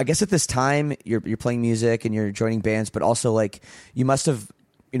guess at this time you're playing music and you're joining bands, but also like you must have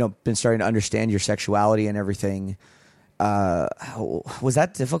been starting to understand your sexuality and everything. Was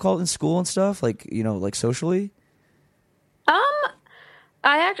that difficult in school and stuff? Like, like socially?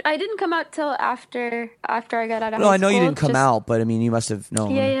 I didn't come out till after I got out of high school. No, I know you didn't come out, but I mean, you must have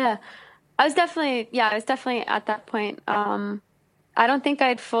known. Yeah. I was definitely at that point. I don't think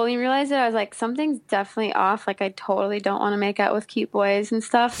I'd fully realized it. I was like, something's definitely off. Like, I totally don't want to make out with cute boys and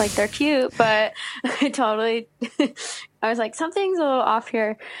stuff. Like, they're cute, but I was like, something's a little off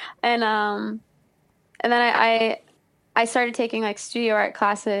here. And then I started taking like studio art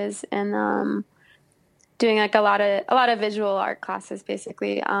classes and doing like a lot of visual art classes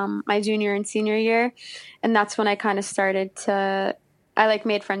basically my junior and senior year. And that's when I kind of started to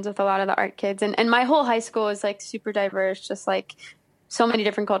made friends with a lot of the art kids. And my whole high school was like super diverse, just like so many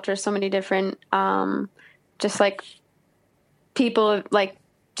different cultures, so many different just like people like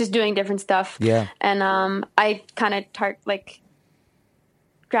just doing different stuff. Yeah. And I kind of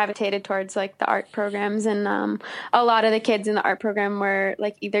gravitated towards like the art programs, and a lot of the kids in the art program were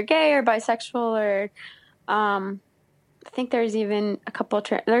like either gay or bisexual, or I think there's even a couple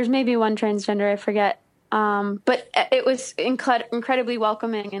there's maybe one transgender, I forget, but it was incredibly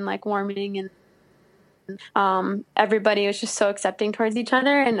welcoming and like warming, and everybody was just so accepting towards each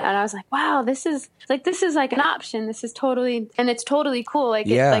other, and I was like, wow, this is like an option. This is totally, and it's totally cool. Like,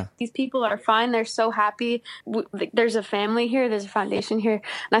 yeah. It's like these people are fine. They're so happy. There's a family here. There's a foundation here.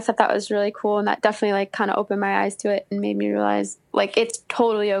 And I thought that was really cool. And that definitely like kind of opened my eyes to it and made me realize like it's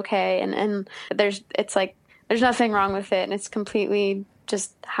totally okay. And there's nothing wrong with it. And it's completely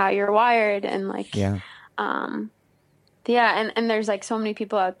just how you're wired. And like, yeah. Yeah, and there's like so many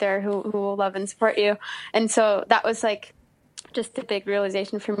people out there who will love and support you, and so that was like just a big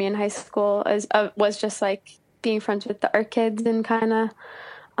realization for me in high school was just like being friends with the art kids and kind of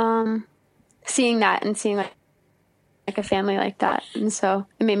seeing that and seeing like a family like that, and so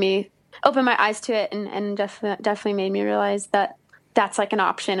it made me open my eyes to it, and definitely made me realize that that's like an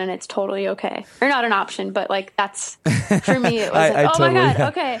option and it's totally okay. Or not an option, but like that's, for me, it was like, oh totally, my God, yeah.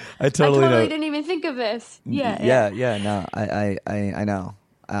 Okay. I totally didn't even think of this. Yeah, no, I know.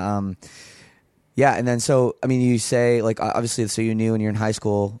 Yeah, and then so, I mean, you say, like, obviously, so you knew when you're in high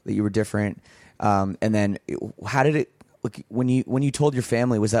school that you were different, and then how did it, like, when you told your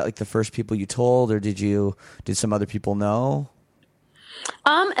family, was that like the first people you told, or did some other people know?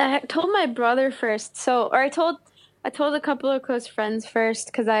 I told my brother first. I told a couple of close friends first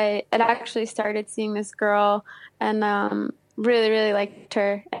because I had actually started seeing this girl and really, really liked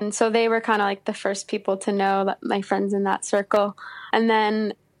her. And so they were kind of like the first people to know, that my friends in that circle. And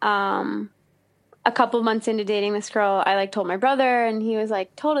then a couple months into dating this girl, I like told my brother, and he was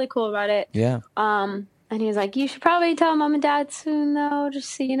like totally cool about it. Yeah. And he was like, "You should probably tell mom and dad soon, though, just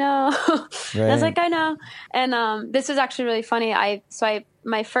so you know." Right. I was like, "I know." And this was actually really funny.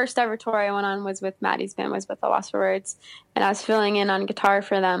 My first ever tour I went on was with Maddie's band, was with The Lost for Words, and I was filling in on guitar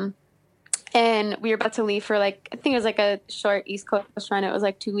for them. And we were about to leave for I think it was like a short East Coast run. It was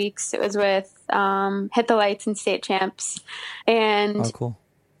like 2 weeks. It was with Hit the Lights and State Champs. And Oh, cool.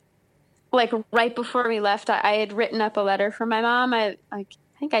 like right before we left, I had written up a letter for my mom. I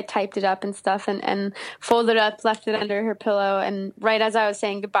think I typed it up and stuff and folded it up, left it under her pillow. And right as I was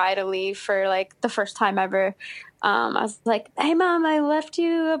saying goodbye to leave for like the first time ever, I was like, "Hey mom, I left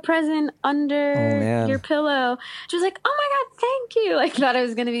you a present under your pillow." She was like, "Oh my God, thank you." Like thought it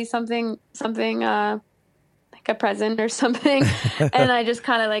was going to be something like a present or something. And I just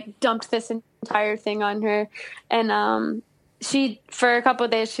kind of like dumped this entire thing on her. And, she, for a couple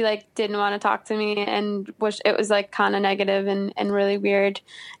of days, she like didn't want to talk to me, and it was like kind of negative and really weird.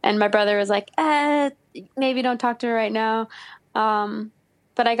 And my brother was like, maybe don't talk to her right now.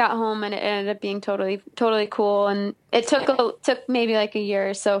 But I got home and it ended up being totally, totally cool. And it took maybe like a year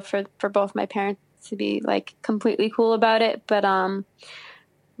or so for both my parents to be like completely cool about it. But,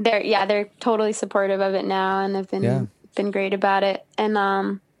 they're totally supportive of it now, and have been great about it. And,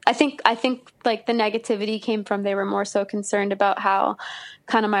 I think like the negativity came from, they were more so concerned about how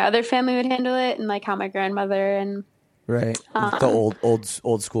kind of my other family would handle it, and like how my grandmother and right, the old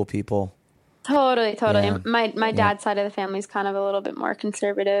school people. Totally. Yeah. My dad's side of the family is kind of a little bit more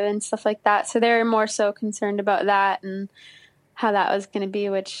conservative and stuff like that. So they're more so concerned about that and how that was going to be,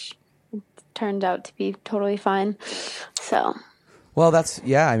 which turned out to be totally fine. So, well, that's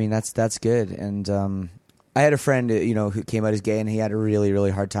good. And I had a friend, who came out as gay, and he had a really,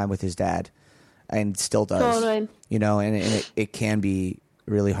 really hard time with his dad, and still does. Totally. And it can be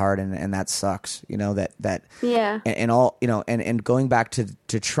really hard, and that sucks. That yeah. And all and going back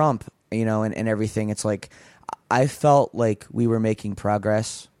to Trump, and everything. It's like I felt like we were making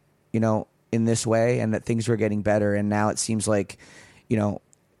progress, in this way, and that things were getting better. And now it seems like,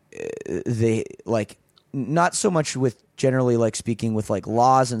 they like not so much with generally like speaking with like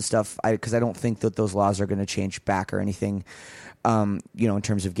laws and stuff, because I don't think that those laws are going to change back or anything, in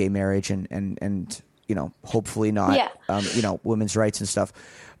terms of gay marriage and hopefully not, women's rights and stuff.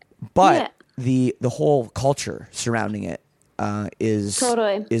 But the whole culture surrounding it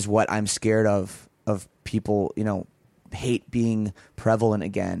is what I'm scared of people, hate being prevalent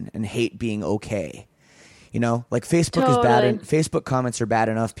again and hate being okay. Like Facebook is bad, and Facebook comments are bad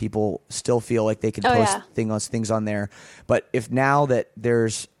enough. People still feel like they can post things on there. But if now that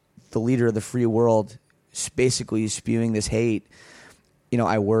there's the leader of the free world basically spewing this hate,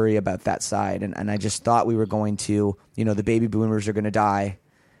 I worry about that side. And I just thought we were going to, the baby boomers are going to die,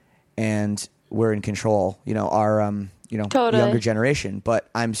 and we're in control, our, younger generation. But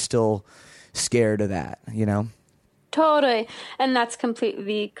I'm still scared of that, Totally. And that's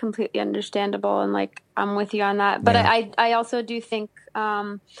completely understandable. And like, I'm with you on that. But I also do think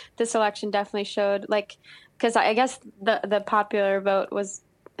this election definitely showed, like, because I guess the popular vote was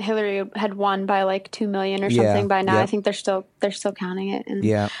Hillary had won by like 2 million or something by now. I think they're still counting it.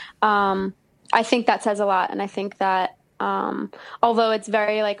 And I think that says a lot. And I think that although it's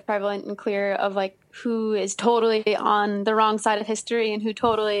very like prevalent and clear of like who is totally on the wrong side of history and who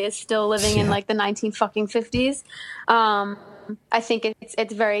totally is still living in like the 1950s, I think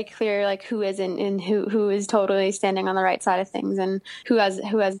it's very clear like who isn't and who is totally standing on the right side of things, and who has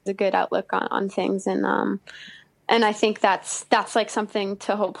a good outlook on things. And I think that's like something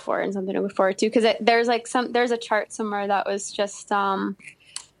to hope for and something to look forward to, because there's a chart somewhere that was just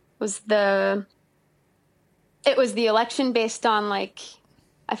it was the election based on like,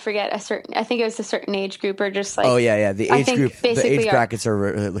 I forget I think it was a certain age group, or just like, the age brackets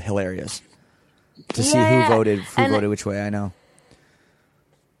are hilarious to see who voted which way. I know.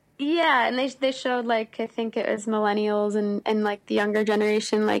 Yeah, and they showed like, I think it was millennials and like the younger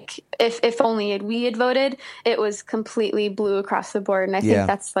generation, like if only we had voted, it was completely blue across the board. And I think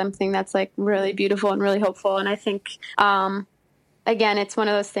that's something that's like really beautiful and really hopeful. And I think again, it's one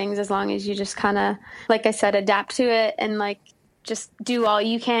of those things, as long as you just kind of, like I said, adapt to it and like just do all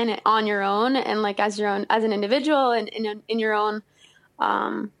you can on your own, and like as an individual and in your own,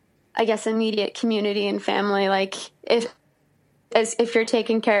 I guess, immediate community and family. Like if you're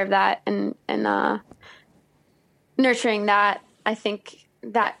taking care of that and nurturing that, I think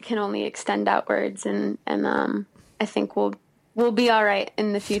that can only extend outwards, and I think we'll be all right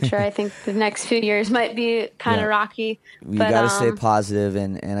in the future. I think the next few years might be kind of rocky. You got to stay positive,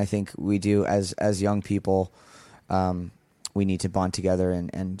 and I think we do as young people. We need to bond together,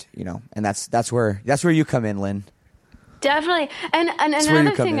 and you know, and that's where you come in, Lynn. Definitely. And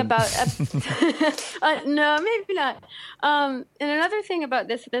another thing about no, maybe not. And another thing about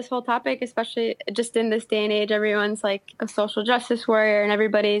this whole topic, especially just in this day and age, everyone's like a social justice warrior, and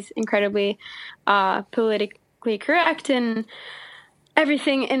everybody's incredibly politically correct and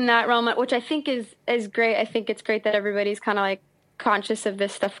everything in that realm, which I think is great. I think it's great that everybody's kind of like conscious of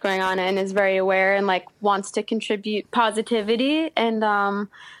this stuff going on and is very aware and like wants to contribute positivity and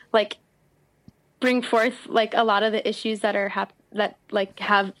like bring forth like a lot of the issues that are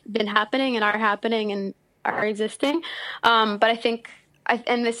have been happening and are happening and are existing. But I think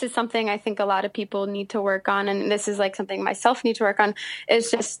and this is something I think a lot of people need to work on, and this is like something myself need to work on,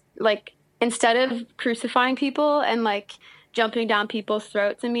 is just like, instead of crucifying people and like jumping down people's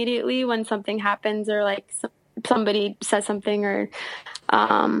throats immediately when something happens or like somebody says something or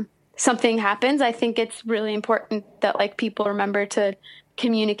something happens, I think it's really important that like people remember to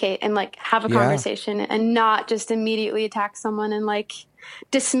communicate and like have a conversation and not just immediately attack someone and like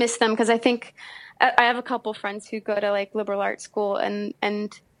dismiss them. Because I think I have a couple friends who go to like liberal arts school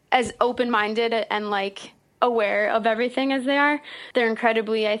and as open-minded and like aware of everything as they are, they're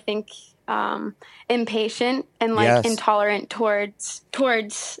incredibly, I think, impatient and like intolerant towards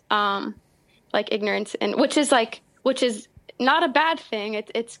like ignorance, and which is not a bad thing.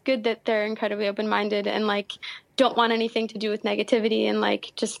 It's good that they're incredibly open-minded and like don't want anything to do with negativity and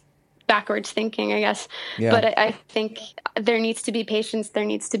like just backwards thinking, I guess. Yeah. But I think there needs to be patience. There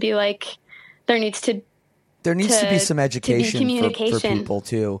needs to be some education for people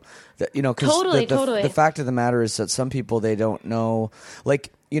too. That, you know, because the fact of the matter is that some people, they don't know,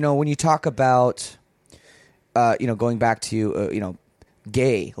 like, you know, when you talk about, you know, going back to, you know,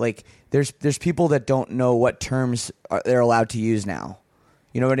 gay, like there's people that don't know what terms they're allowed to use now.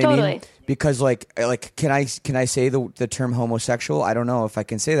 You know what I mean? Because like can I say the term homosexual? I don't know if I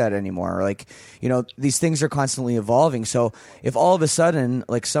can say that anymore. Or like, you know, these things are constantly evolving. So if all of a sudden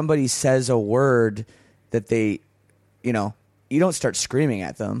like somebody says a word that they, you know, you don't start screaming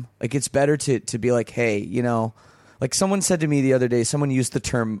at them. Like, it's better to be like, hey, you know, like someone said to me the other day, someone used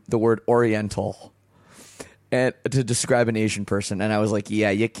the word Oriental and to describe an Asian person, and I was like, yeah,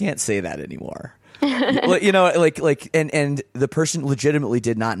 you can't say that anymore. You know, like, and the person legitimately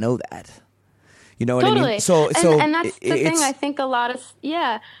did not know that. You know what I mean? So and that's the thing. I think a lot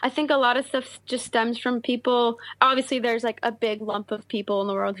of stuff just stems from people. Obviously, there's like a big lump of people in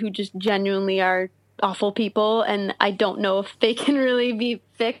the world who just genuinely are awful people, and I don't know if they can really be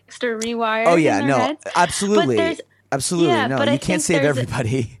fixed or rewired. Oh yeah, in their no, heads. absolutely, Yeah, no, you can't save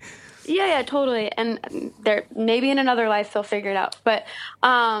everybody. Yeah, totally. And there, maybe in another life they'll figure it out. But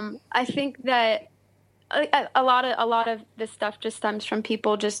I think that a lot of this stuff just stems from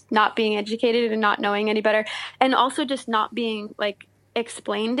people just not being educated and not knowing any better, and also just not being like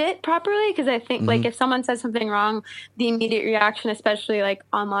explained it properly. Because I think like if someone says something wrong, the immediate reaction, especially like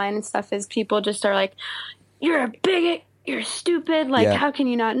online and stuff, is people just are like, "You're a bigot. You're stupid. Like, how can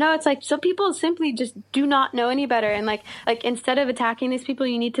you not know?" It's like, so people simply just do not know any better. And like instead of attacking these people,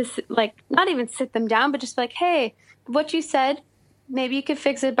 you need to like not even sit them down, but just be like, hey, what you said, maybe you could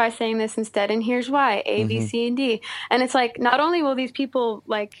fix it by saying this instead, and here's why, A, B, C, and D. And it's like, not only will these people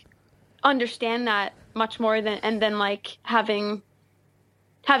like understand that much more than, and then like having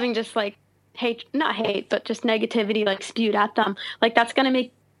just like not hate, but just negativity like spewed at them, like that's going to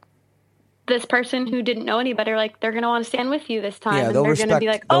make this person who didn't know any better, like they're going to want to stand with you this time. Yeah, and they're going to be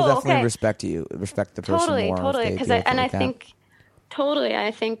like, they'll definitely respect you, respect the person more. Totally. Because I think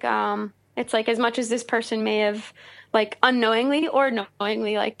it's like, as much as this person may have like unknowingly or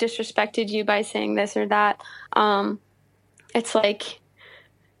knowingly like disrespected you by saying this or that, it's like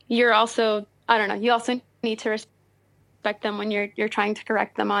you're also, I don't know, you also need to respect them when you're trying to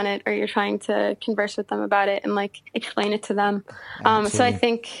correct them on it, or you're trying to converse with them about it and like explain it to them. So I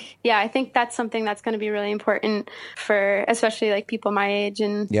think that's something that's going to be really important for especially like people my age,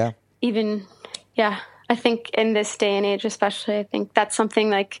 and I think in this day and age especially, I think that's something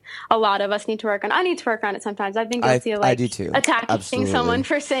like a lot of us need to work on. I need to work on it sometimes. I've been guilty of like I do too. attacking someone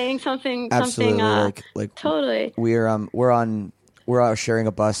for saying something. Like totally. We're out sharing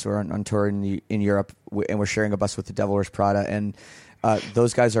a bus. We're on tour in Europe, and we're sharing a bus with the Devil Wears Prada, and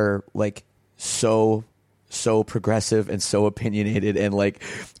those guys are like so progressive and so opinionated, and like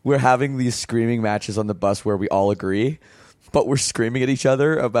we're having these screaming matches on the bus where we all agree, but we're screaming at each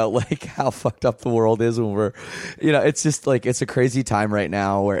other about like how fucked up the world is when we're, it's just like, it's a crazy time right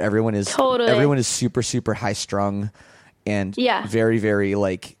now where everyone is super, super high strung and very, very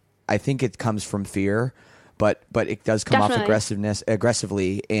like, I think it comes from fear, but it does come off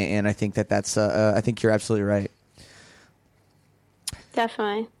aggressively. And I think that's, I think you're absolutely right.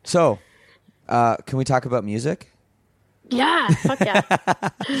 Definitely. So, can we talk about music? Yeah, fuck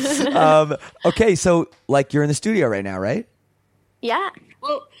yeah. Okay, so like you're in the studio right now, right? Yeah.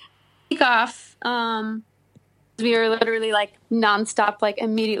 Well, week off. We were literally like nonstop, like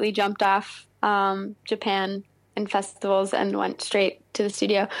immediately jumped off Japan and festivals and went straight to the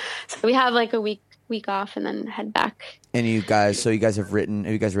studio. So we have like a week off and then head back. And you guys have you guys written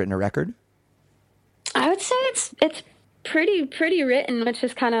a record? I would say it's pretty written, which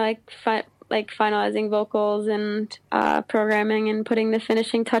is kind of like finalizing vocals and programming and putting the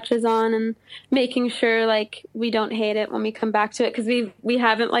finishing touches on and making sure like we don't hate it when we come back to it, because we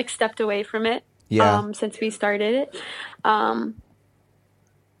haven't like stepped away from it since we started it. But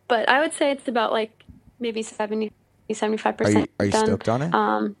I would say it's about like maybe 70-75%. Are you done. stoked on it?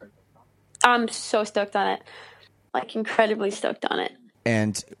 I'm so stoked on it, like incredibly stoked on it.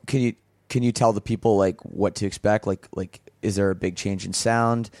 And can you tell the people like what to expect? Like is there a big change in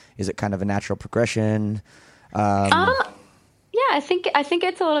sound? Is it kind of a natural progression? Yeah, I think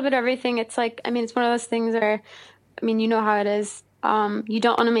it's a little bit of everything. It's like, I mean, it's one of those things where, I mean, you know how it is. You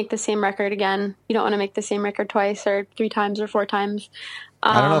don't want to make the same record again. You don't want to make the same record twice or 3 times or 4 times.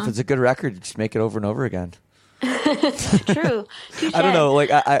 I don't know if it's a good record. Just make it over and over again. True. I don't know. Like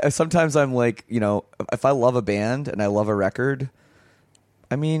I sometimes I'm like, if I love a band and I love a record,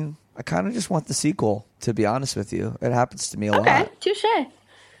 I mean, I kind of just want the sequel, to be honest with you. It happens to me a lot. Okay, touche.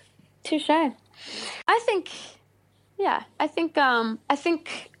 I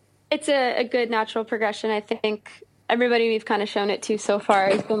think it's a good natural progression. I think everybody we've kind of shown it to so far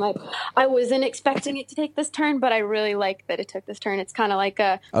has been like, I wasn't expecting it to take this turn, but I really like that it took this turn. It's kind of like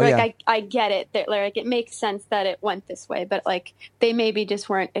I get it. Like it makes sense that it went this way, but like they maybe just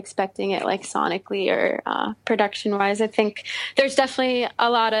weren't expecting it like sonically or production wise. I think there's definitely a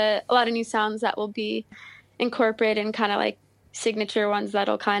lot of new sounds that will be incorporated and kind of like signature ones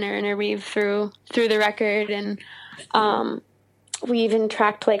that'll kind of interweave through the record. And we even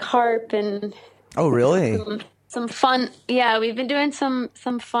tracked like harp and some fun. Yeah, we've been doing some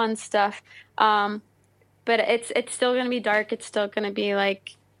fun stuff. But it's still going to be dark. It's still going to be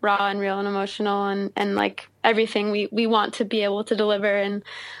like raw and real and emotional and like everything we want to be able to deliver and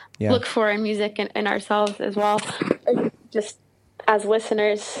look for in music and ourselves as well, just as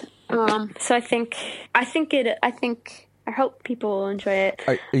listeners. So I hope people will enjoy it.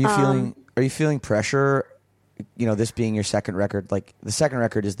 Are you feeling pressure? This being your second record, like the second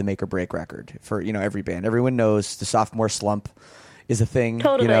record is the make or break record for, every band. Everyone knows the sophomore slump is a thing.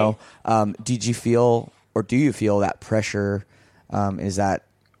 Totally. Did you feel, or do you feel that pressure? Is that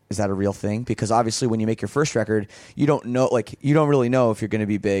a real thing? Because obviously when you make your first record, you don't really know if you're going to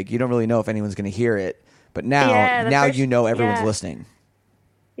be big. You don't really know if anyone's going to hear it. But now everyone's listening.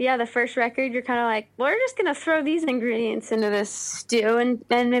 Yeah, the first record, you're kind of like, we're just going to throw these ingredients into this stew, and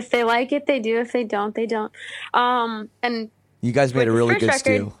if they like it, they do. If they don't, they don't. And you guys made a really good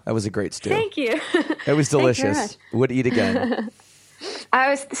stew. That was a great stew. Thank you. It was delicious. Would eat again. I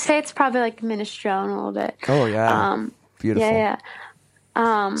would say it's probably like minestrone a little bit. Oh, yeah. Beautiful. Yeah.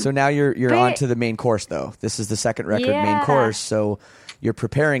 So now you're on to the main course, though. This is the second record main course, so you're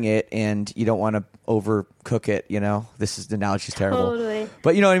preparing it, and you don't want to overcook it. This is the analogy's terrible. Totally.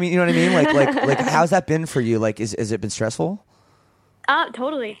 But you know what I mean. You know what I mean. Like how's that been for you? Like, has it been stressful?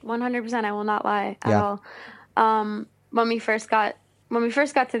 Totally, 100%. I will not lie at all. When we first got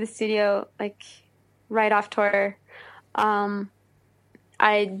to the studio, like right off tour,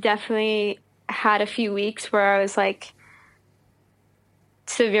 I definitely had a few weeks where I was like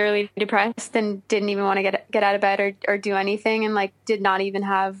severely depressed and didn't even want to get out of bed or do anything, and like did not even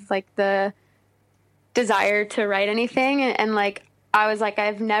have like the desire to write anything, and like I was like,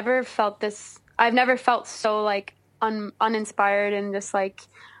 I've never felt so like uninspired and just like,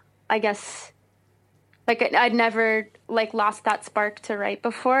 I guess like I'd never like lost that spark to write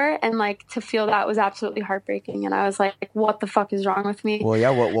before, and like to feel that was absolutely heartbreaking. And I was like, what the fuck is wrong with me? Well,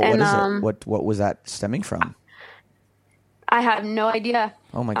 yeah. What is it? What was that stemming from? I have no idea.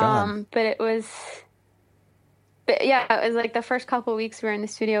 Oh my God. It was like the first couple of weeks we were in the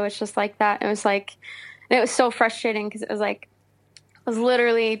studio, it's just like that. It was like, and it was so frustrating because it was like, I was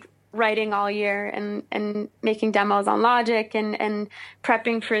literally writing all year and making demos on Logic and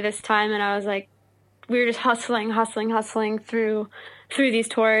prepping for this time. And I was like, we were just hustling through these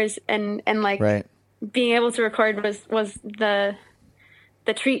tours and like, right. being able to record was the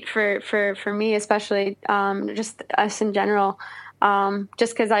treat for me, especially, just us in general.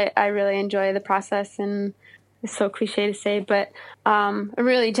 Just cause I really enjoy the process, and it's so cliche to say, but, I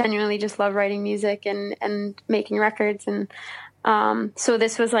really genuinely just love writing music and making records. And, so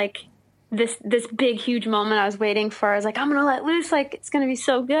this was like this big, huge moment I was waiting for. I was like, I'm going to let loose. Like, it's going to be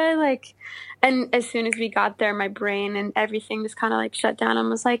so good. Like, and as soon as we got there, my brain and everything just kind of like shut down and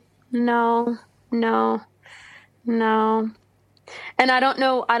was like, no. And I don't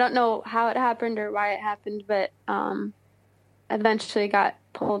know how it happened or why it happened, but eventually got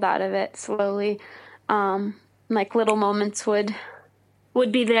pulled out of it slowly. Like little moments would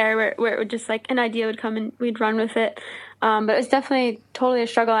be there where it would just like an idea would come and we'd run with it. But it was definitely totally a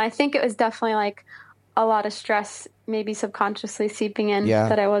struggle. I think it was definitely like a lot of stress, maybe subconsciously seeping in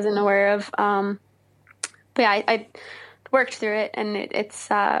that I wasn't aware of. But yeah, I worked through it, and it's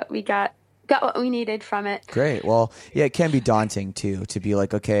we got what we needed from it. Great. Well, yeah, it can be daunting too, to be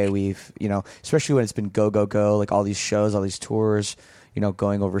like, okay, we've, especially when it's been go, like all these shows, all these tours,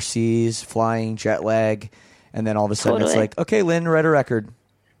 going overseas, flying, jet lag. And then all of a sudden it's like, okay, Lynn, write a record.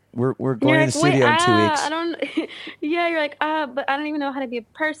 We're going to the studio in 2 weeks. I don't, yeah, you're like, but I don't even know how to be a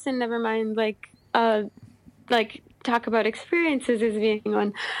person. Never mind, like talk about experiences as being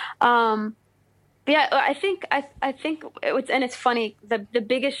one. But yeah, I think it was, and it's funny, the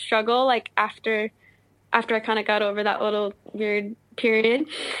biggest struggle, like after I kind of got over that little weird period,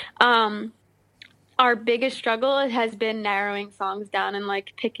 our biggest struggle has been narrowing songs down and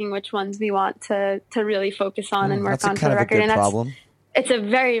like picking which ones we want to really focus on and work on for the record. And problem. It's a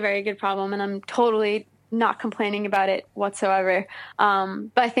very, very good problem, and I'm totally not complaining about it whatsoever.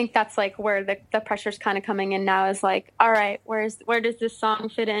 But I think that's like where the pressure's kind of coming in now, is like, all right, where does this song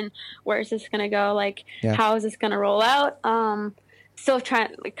fit in? Where is this going to go? Like, how is this going to roll out? Still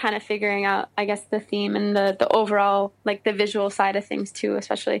trying, like, kind of figuring out, I guess, the theme and the overall, like the visual side of things too,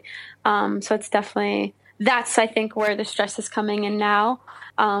 especially. So it's definitely, that's, I think, where the stress is coming in now.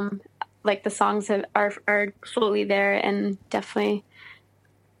 Like the songs are fully there, and definitely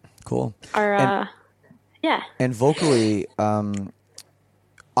cool. Are, yeah. And vocally,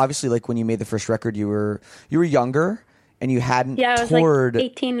 obviously, like when you made the first record, you were younger, and you hadn't toured. Like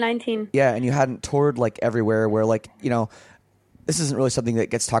 18, 19. Yeah, and you hadn't toured like everywhere. Where like this isn't really something that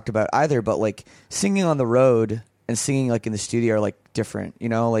gets talked about either. But like singing on the road and singing like in the studio are like different.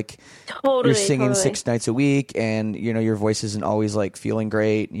 Like totally, you're singing 6 nights a week, and your voice isn't always like feeling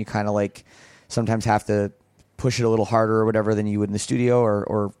great, and you kind of like sometimes have to push it a little harder or whatever than you would in the studio,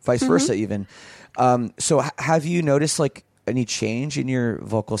 or vice versa even. So have you noticed like any change in your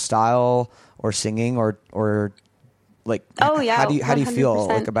vocal style or singing or like, how do you feel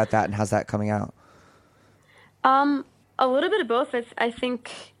like about that, and how's that coming out? A little bit of both. I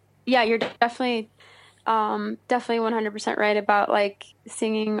think, yeah, you're definitely 100% right about like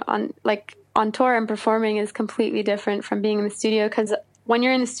singing on tour and performing is completely different from being in the studio. 'Cause when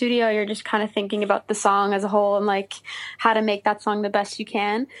you're in the studio, you're just kind of thinking about the song as a whole and like how to make that song the best you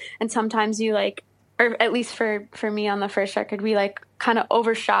can. And sometimes you like, or at least for me on the first record, we like kind of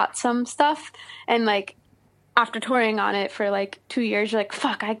overshot some stuff. And like after touring on it for like 2 years, you're like,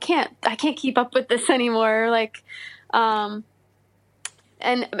 fuck, I can't keep up with this anymore. Like, and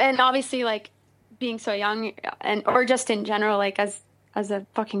obviously like being so young or just in general, like as a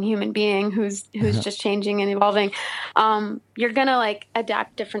fucking human being who's just changing and evolving, you're gonna like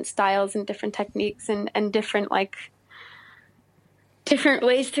adapt different styles and different techniques and different ways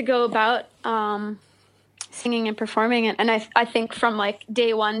to go about singing and performing. And I think from like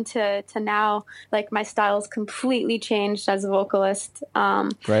day one to now, like my style's completely changed as a vocalist.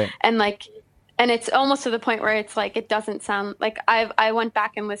 Right. And it's almost to the point where it's like, it doesn't sound like I went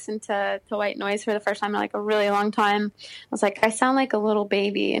back and listened to White Noise for the first time in like a really long time. I was like, I sound like a little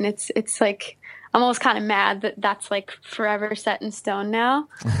baby. And it's like, I'm almost kind of mad that that's like forever set in stone now.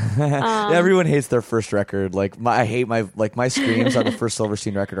 Everyone hates their first record. Like I hate my screams on the first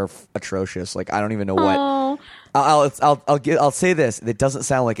Silverstein record are atrocious. Like I don't even know what. I'll say this: it doesn't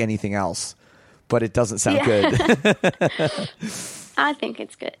sound like anything else, but it doesn't sound good. I think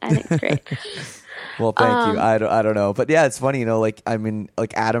it's good. I think it's great. Well, thank you. I don't know, but yeah, it's funny. Like I mean,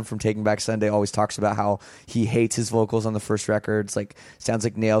 like Adam from Taking Back Sunday always talks about how he hates his vocals on the first record. It's like sounds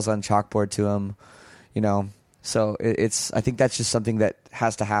like nails on chalkboard to him. So it's. I think that's just something that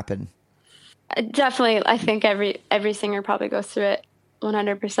has to happen. Definitely, I think every singer probably goes through it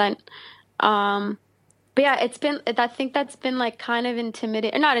 100%. But yeah, I think that's been like kind of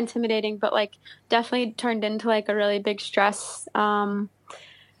intimidating, not intimidating, but like definitely turned into like a really big stress.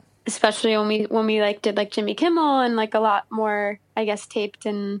 Especially when we like did like Jimmy Kimmel and like a lot more, I guess, taped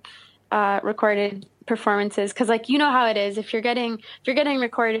and recorded performances, because like, you know how it is if you're getting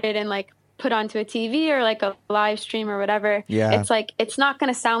recorded and like put onto a TV or like a live stream or whatever. Yeah. It's like, it's not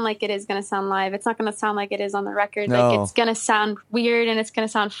going to sound like it is going to sound live. It's not going to sound like it is on the record. No. Like, it's going to sound weird and it's going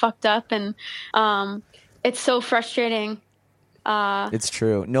to sound fucked up, and it's so frustrating. It's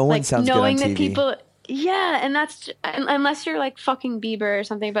true. No one Like, sounds good on knowing TV. that people, yeah, and that's unless you're like fucking Bieber or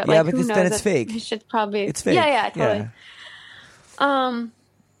something, but Yeah, like, but who knows? then it's fake. It should probably, It's fake. Yeah, totally. Yeah.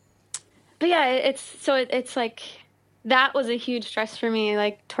 But yeah, it's like, that was a huge stress for me,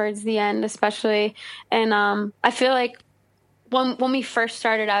 like towards the end, especially. And I feel like when we first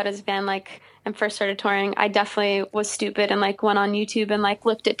started out as a band, like, and first started touring, I definitely was stupid and like went on YouTube and like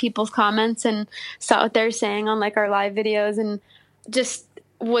looked at people's comments and saw what they're saying on like our live videos, and just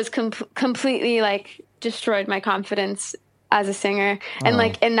was completely like destroyed my confidence as a singer. And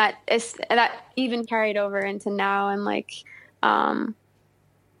like, and that even carried over into now, and like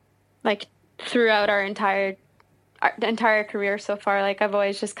throughout our entire career so far. Like, I've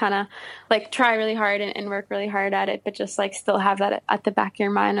always just kind of like try really hard and work really hard at it, but just like still have that at the back of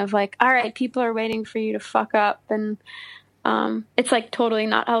your mind of like, all right, people are waiting for you to fuck up. And it's like totally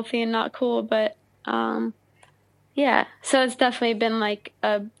not healthy and not cool, but yeah. So it's definitely been like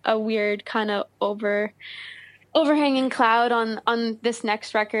a weird kind of overhanging cloud on this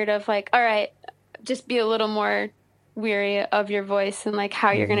next record of like, all right, just be a little more weary of your voice and like how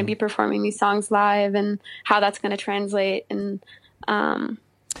you're going to be performing these songs live and how that's going to translate, and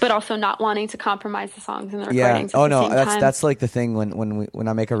but also not wanting to compromise the songs and the recordings. Oh at the no, same time. that's like the thing when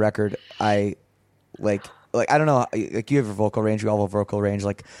I make a record, I like I don't know, like you have a vocal range, we all have a vocal range.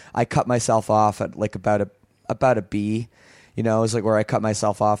 Like, I cut myself off at like about a B, you know, it's like where I cut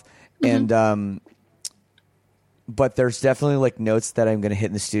myself off. And but there's definitely like notes that I'm going to hit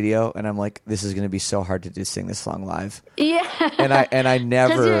in the studio, and I'm like, this is going to be so hard to do, sing this song live. Yeah. And I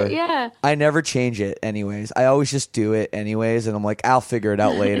never, yeah. I never change it anyways. I always just do it anyways. And I'm like, I'll figure it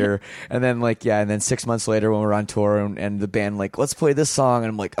out later. And then like, yeah. And then 6 months later when we're on tour and the band like, let's play this song. And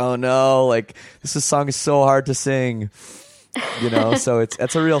I'm like, oh no, like this song is so hard to sing, you know? So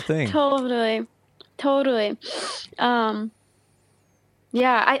that's a real thing. Totally.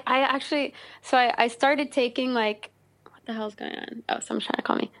 Yeah, I actually, so I started taking like, what the hell's going on? Oh, someone's trying to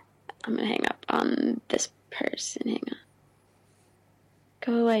call me. I'm going to hang up on this person. Hang on.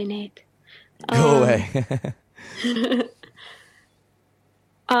 Go away, Nate. Go away.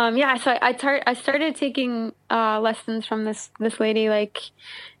 Yeah, so I started taking lessons from this lady like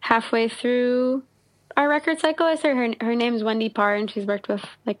halfway through our record cycle. I started, her name's Wendy Parr, and she's worked with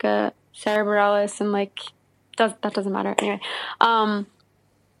like a Sarah Bareilles and like, that doesn't matter. Anyway.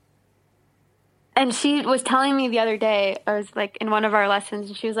 And she was telling me the other day, I was like in one of our lessons,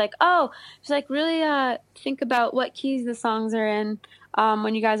 and she was like, really think about what keys the songs are in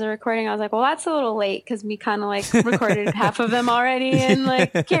when you guys are recording. I was like, well, that's a little late because we kind of like recorded half of them already and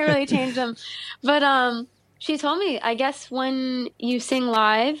like can't really change them. But she told me, I guess when you sing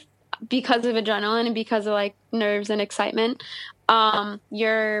live, because of adrenaline and because of like nerves and excitement,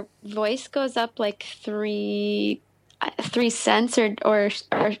 your voice goes up like 3 cents or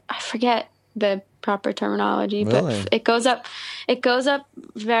I forget the proper terminology, Really? but it goes up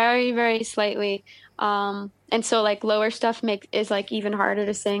very, very slightly. And so like lower stuff is like even harder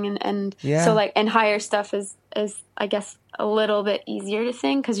to sing, and Yeah. so like, and higher stuff is I guess a little bit easier to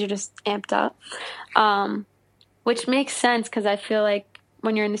sing because you're just amped up, which makes sense because I feel like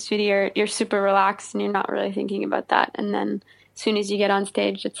when you're in the studio you're super relaxed and you're not really thinking about that, and then as soon as you get on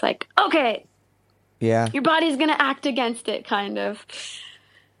stage it's like, okay, Yeah. your body's gonna act against it, kind of.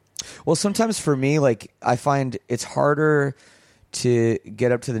 Well, sometimes for me, like I find it's harder to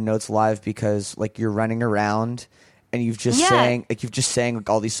get up to the notes live because like you're running around and you've just sang like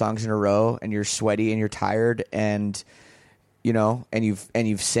all these songs in a row, and you're sweaty and you're tired, and you know, and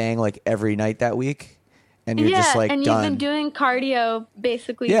you've sang like every night that week, and you're just like and done. you've been doing cardio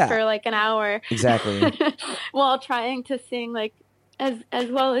basically for like an hour. Exactly. While trying to sing like as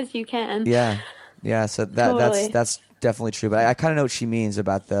well as you can. Yeah. So that's definitely true. But I kind of know what she means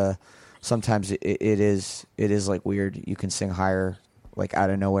about sometimes it is like weird. You can sing higher like out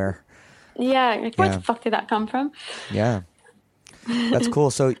of nowhere. Yeah. Like, where the fuck did that come from? Yeah. That's cool.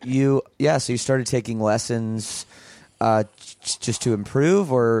 So you started taking lessons just to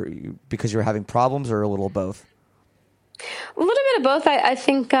improve, or because you were having problems, or a little of both? A little bit of both. I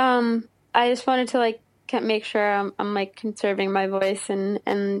think I just wanted to like make sure I'm like conserving my voice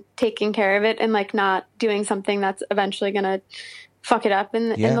and taking care of it, and like not doing something that's eventually gonna fuck it up in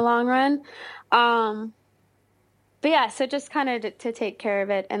the long run. But yeah, so just kind of to take care of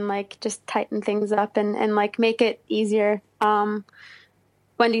it and like just tighten things up and like make it easier.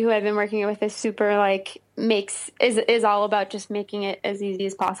 Wendy, who I've been working with, is super like is all about just making it as easy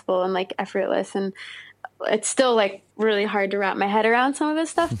as possible and like effortless. And it's still like really hard to wrap my head around some of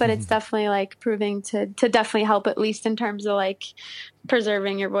this stuff, but it's definitely like proving to definitely help, at least in terms of like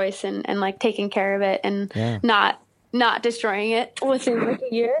preserving your voice and like taking care of it and not destroying it within like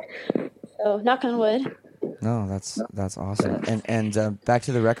a year. So knock on wood. No, that's awesome. And back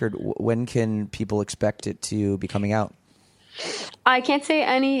to the record, when can people expect it to be coming out? I can't say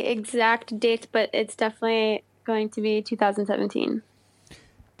any exact dates, but it's definitely going to be 2017.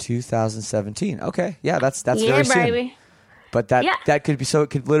 2017. Okay. Yeah, that's very soon. Baby. But that could be, so it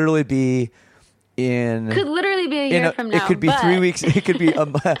could literally be could literally be a year from now. It could be 3 weeks. It could be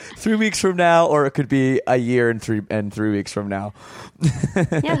 3 weeks from now, or it could be a year and 3 weeks from now.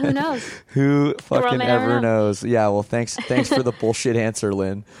 Yeah, who knows? Who fucking ever knows? Yeah. Well, thanks for the bullshit answer,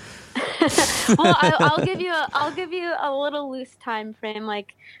 Lynn. Well, I'll give you a little loose time frame.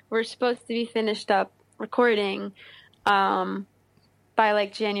 Like, we're supposed to be finished up recording by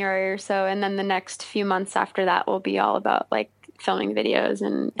like January or so, and then the next few months after that will be all about like filming videos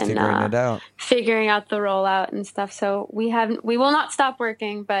and figuring it out, figuring out the rollout and stuff. So we will not stop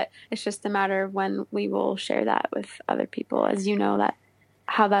working, but it's just a matter of when we will share that with other people, as you know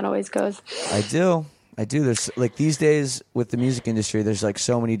how that always goes. I do. There's like these days with the music industry, there's like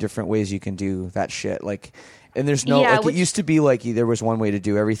so many different ways you can do that shit. Like, and there's no, it used to be like there was one way to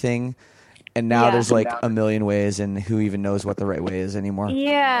do everything. And now there's like a million ways, and who even knows what the right way is anymore.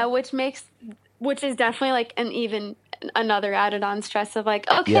 Yeah. Which is definitely like another added on stress of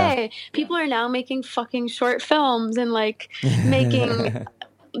like, okay, people are now making fucking short films and like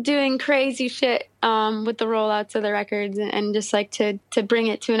doing crazy shit with the rollouts of the records and just like to bring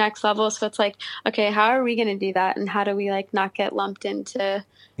it to a next level. So it's like, okay, how are we going to do that? And how do we like not get lumped into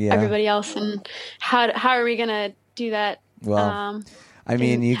everybody else? And how are we going to do that? Well, I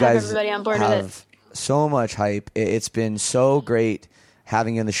mean, you guys everybody on board have with it. So much hype. It's been so great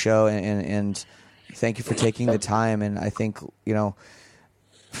having you on the show, and thank you for taking the time. And I think,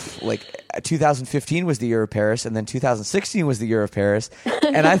 like 2015 was the year of Paris, and then 2016 was the year of Paris,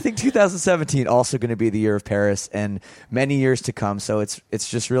 and I think 2017 also going to be the year of Paris, and many years to come. So it's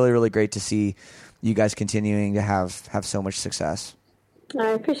just really, really great to see you guys continuing to have so much success. I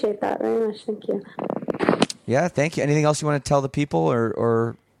appreciate that very much. Thank you. Yeah, thank you. Anything else you want to tell the people,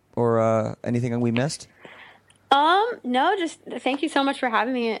 or anything we missed? No, just thank you so much for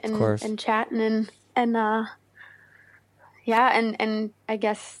having me and chatting and I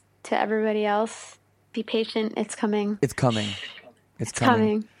guess to everybody else, be patient. It's coming. It's coming.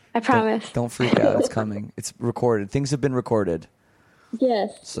 I promise. Don't freak out. It's coming. It's recorded. Things have been recorded.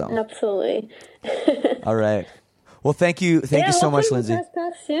 Yes. So absolutely. All right. Well, thank you so much, Lindsay. We'll cross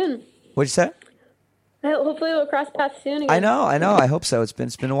paths soon. What'd you say? Hopefully we'll cross paths soon again. I know. I hope so. It's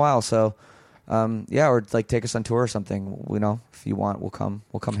been a while. So, or like take us on tour or something. If you want, we'll come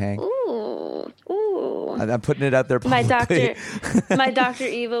Ooh. hang. I'm putting it out there publicly. My Dr.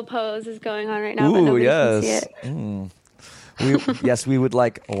 Evil pose is going on right now. Ooh, but nobody yes. can see it. We would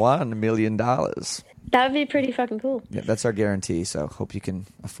like $1 million. That would be pretty fucking cool. Yeah, that's our guarantee. So hope you can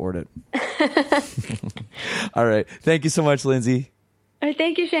afford it. All right. Thank you so much, Lindsay. All right,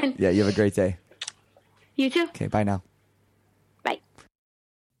 thank you, Shane. Yeah, you have a great day. You too. Okay, bye now. Bye.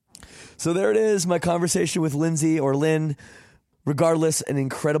 So there it is, my conversation with Lindsay, or Lynn. Regardless, an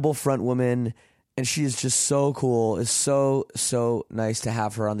incredible front woman, and she is just so cool. It's so nice to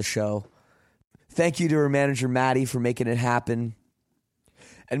have her on the show. Thank you to her manager, Maddie, for making it happen.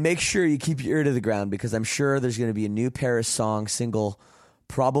 And make sure you keep your ear to the ground, because I'm sure there's going to be a new Paris single,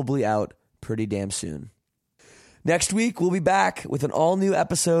 probably out pretty damn soon. Next week, we'll be back with an all-new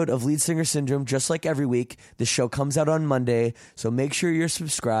episode of Lead Singer Syndrome, just like every week. The show comes out on Monday, so make sure you're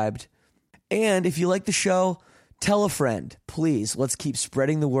subscribed. And if you like the show, tell a friend. Please, let's keep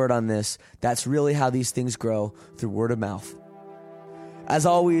spreading the word on this. That's really how these things grow, through word of mouth. As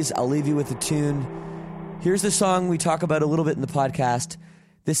always, I'll leave you with a tune. Here's the song we talk about a little bit in the podcast.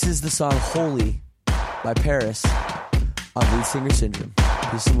 This is the song Holy by Paris on Lead Singer Syndrome.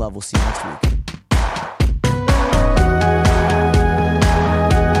 Peace and love. We'll see you next week.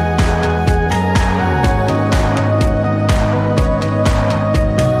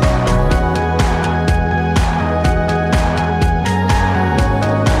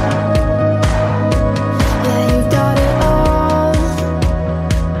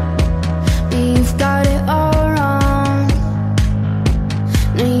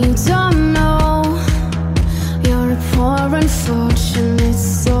 Unfortunate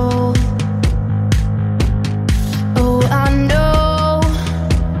soul.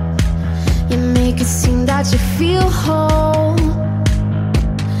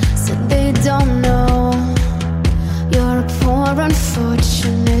 don't know. You're a poor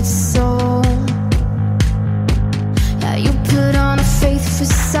unfortunate soul. Yeah, you put on a faith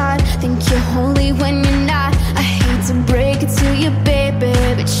facade, think you're holy when you're not. I hate to break it to you, baby,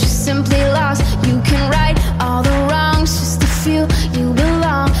 but you're simply lost. You can right all the wrongs just to feel you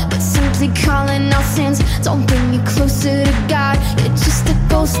belong, but simply calling out sins don't bring you closer to God. You're just a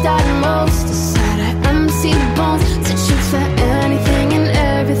ghost at most, a sad empty bones, searching for anything and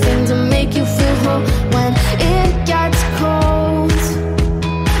everything to make you feel whole when it gets cold.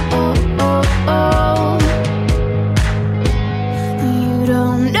 Oh, oh, oh. You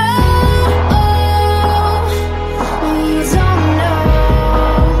don't know. You don't know.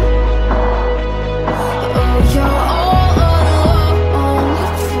 Oh, you're all alone.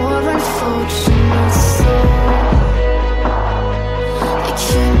 Poor unfortunate soul. They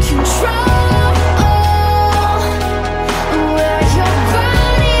can't control where your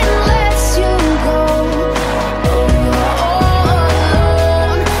body lets you go. Oh, you're all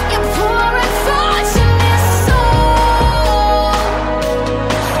alone. You're poor unfortunate soul.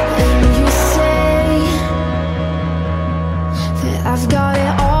 And you say that I've got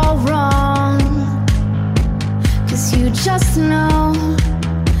it all wrong, 'cause you just know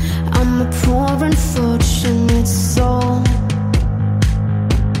I'm a poor unfortunate soul.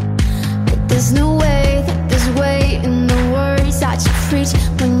 But there's no way that there's weight in the words that you preach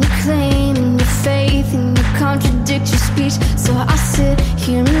when you claim in your faith and you contradict your speech. So I sit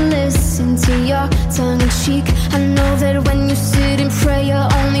here and listen to your tongue in cheek. I know that when you sit and pray, you're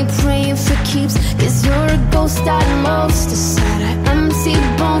only praying for keeps, 'cause you're a ghost at most, a sad empty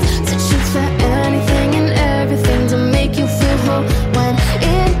bones, searching for anything and everything to make you feel whole when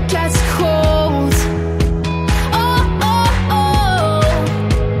it gets cold. Oh, oh, oh.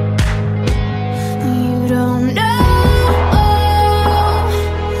 You don't know.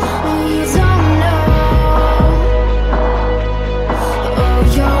 You don't know. Oh,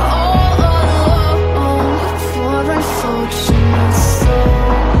 you're all alone. Poor unfortunate soul.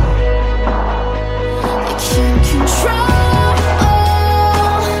 They can't control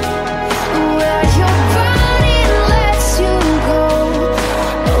where your body lets you go.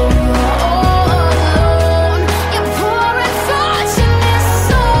 Oh, you're all alone. You're poor unfortunate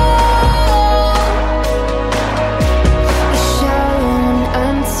soul. You're shallow and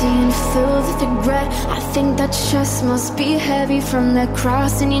empty and filled with regret. I think that chest must be heavy from that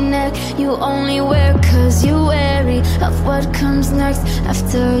cross in your neck. You only wear 'cause you're wary of what comes next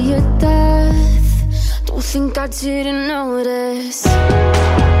after your death. Don't think I didn't notice.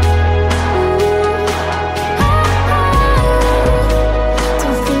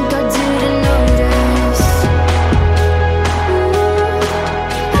 Don't think I didn't notice.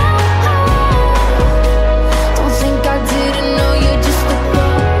 Don't think I didn't know you're just a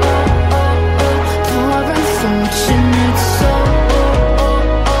poor unfortunate soul.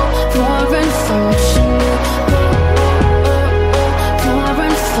 Poor unfortunate. Poor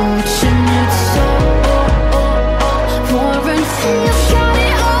unfortunate soul. Poor unfortunate. You got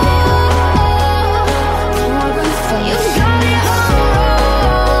it all. Poor unfortunate. You got it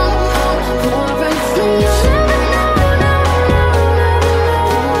all. Poor unfortunate.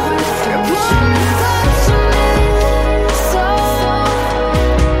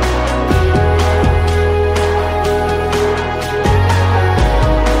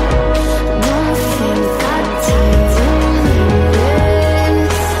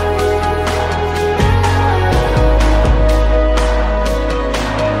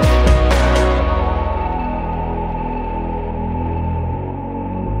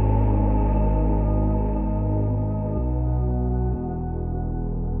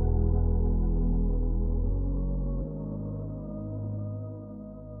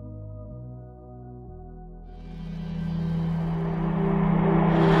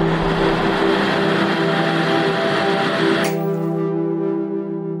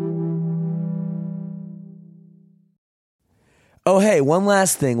 Oh, hey, one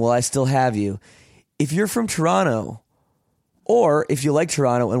last thing while I still have you. If you're from Toronto, or if you like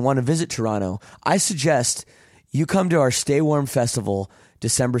Toronto and want to visit Toronto, I suggest you come to our Stay Warm Festival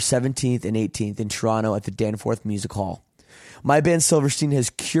December 17th and 18th in Toronto at the Danforth Music Hall. My band Silverstein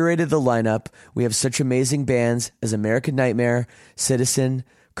has curated the lineup. We have such amazing bands as American Nightmare, Citizen,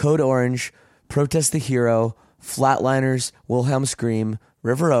 Code Orange, Protest the Hero, Flatliners, Wilhelm Scream,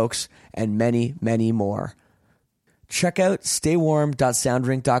 River Oaks, and many, many more. Check out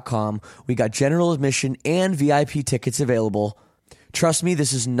staywarm.soundrink.com. We got general admission and VIP tickets available. Trust me,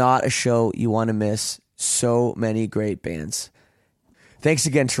 this is not a show you want to miss. So many great bands. Thanks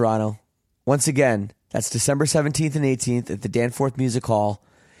again, Toronto. Once again, that's December 17th and 18th at the Danforth Music Hall.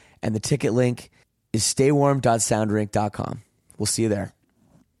 And the ticket link is staywarm.soundrink.com. We'll see you there.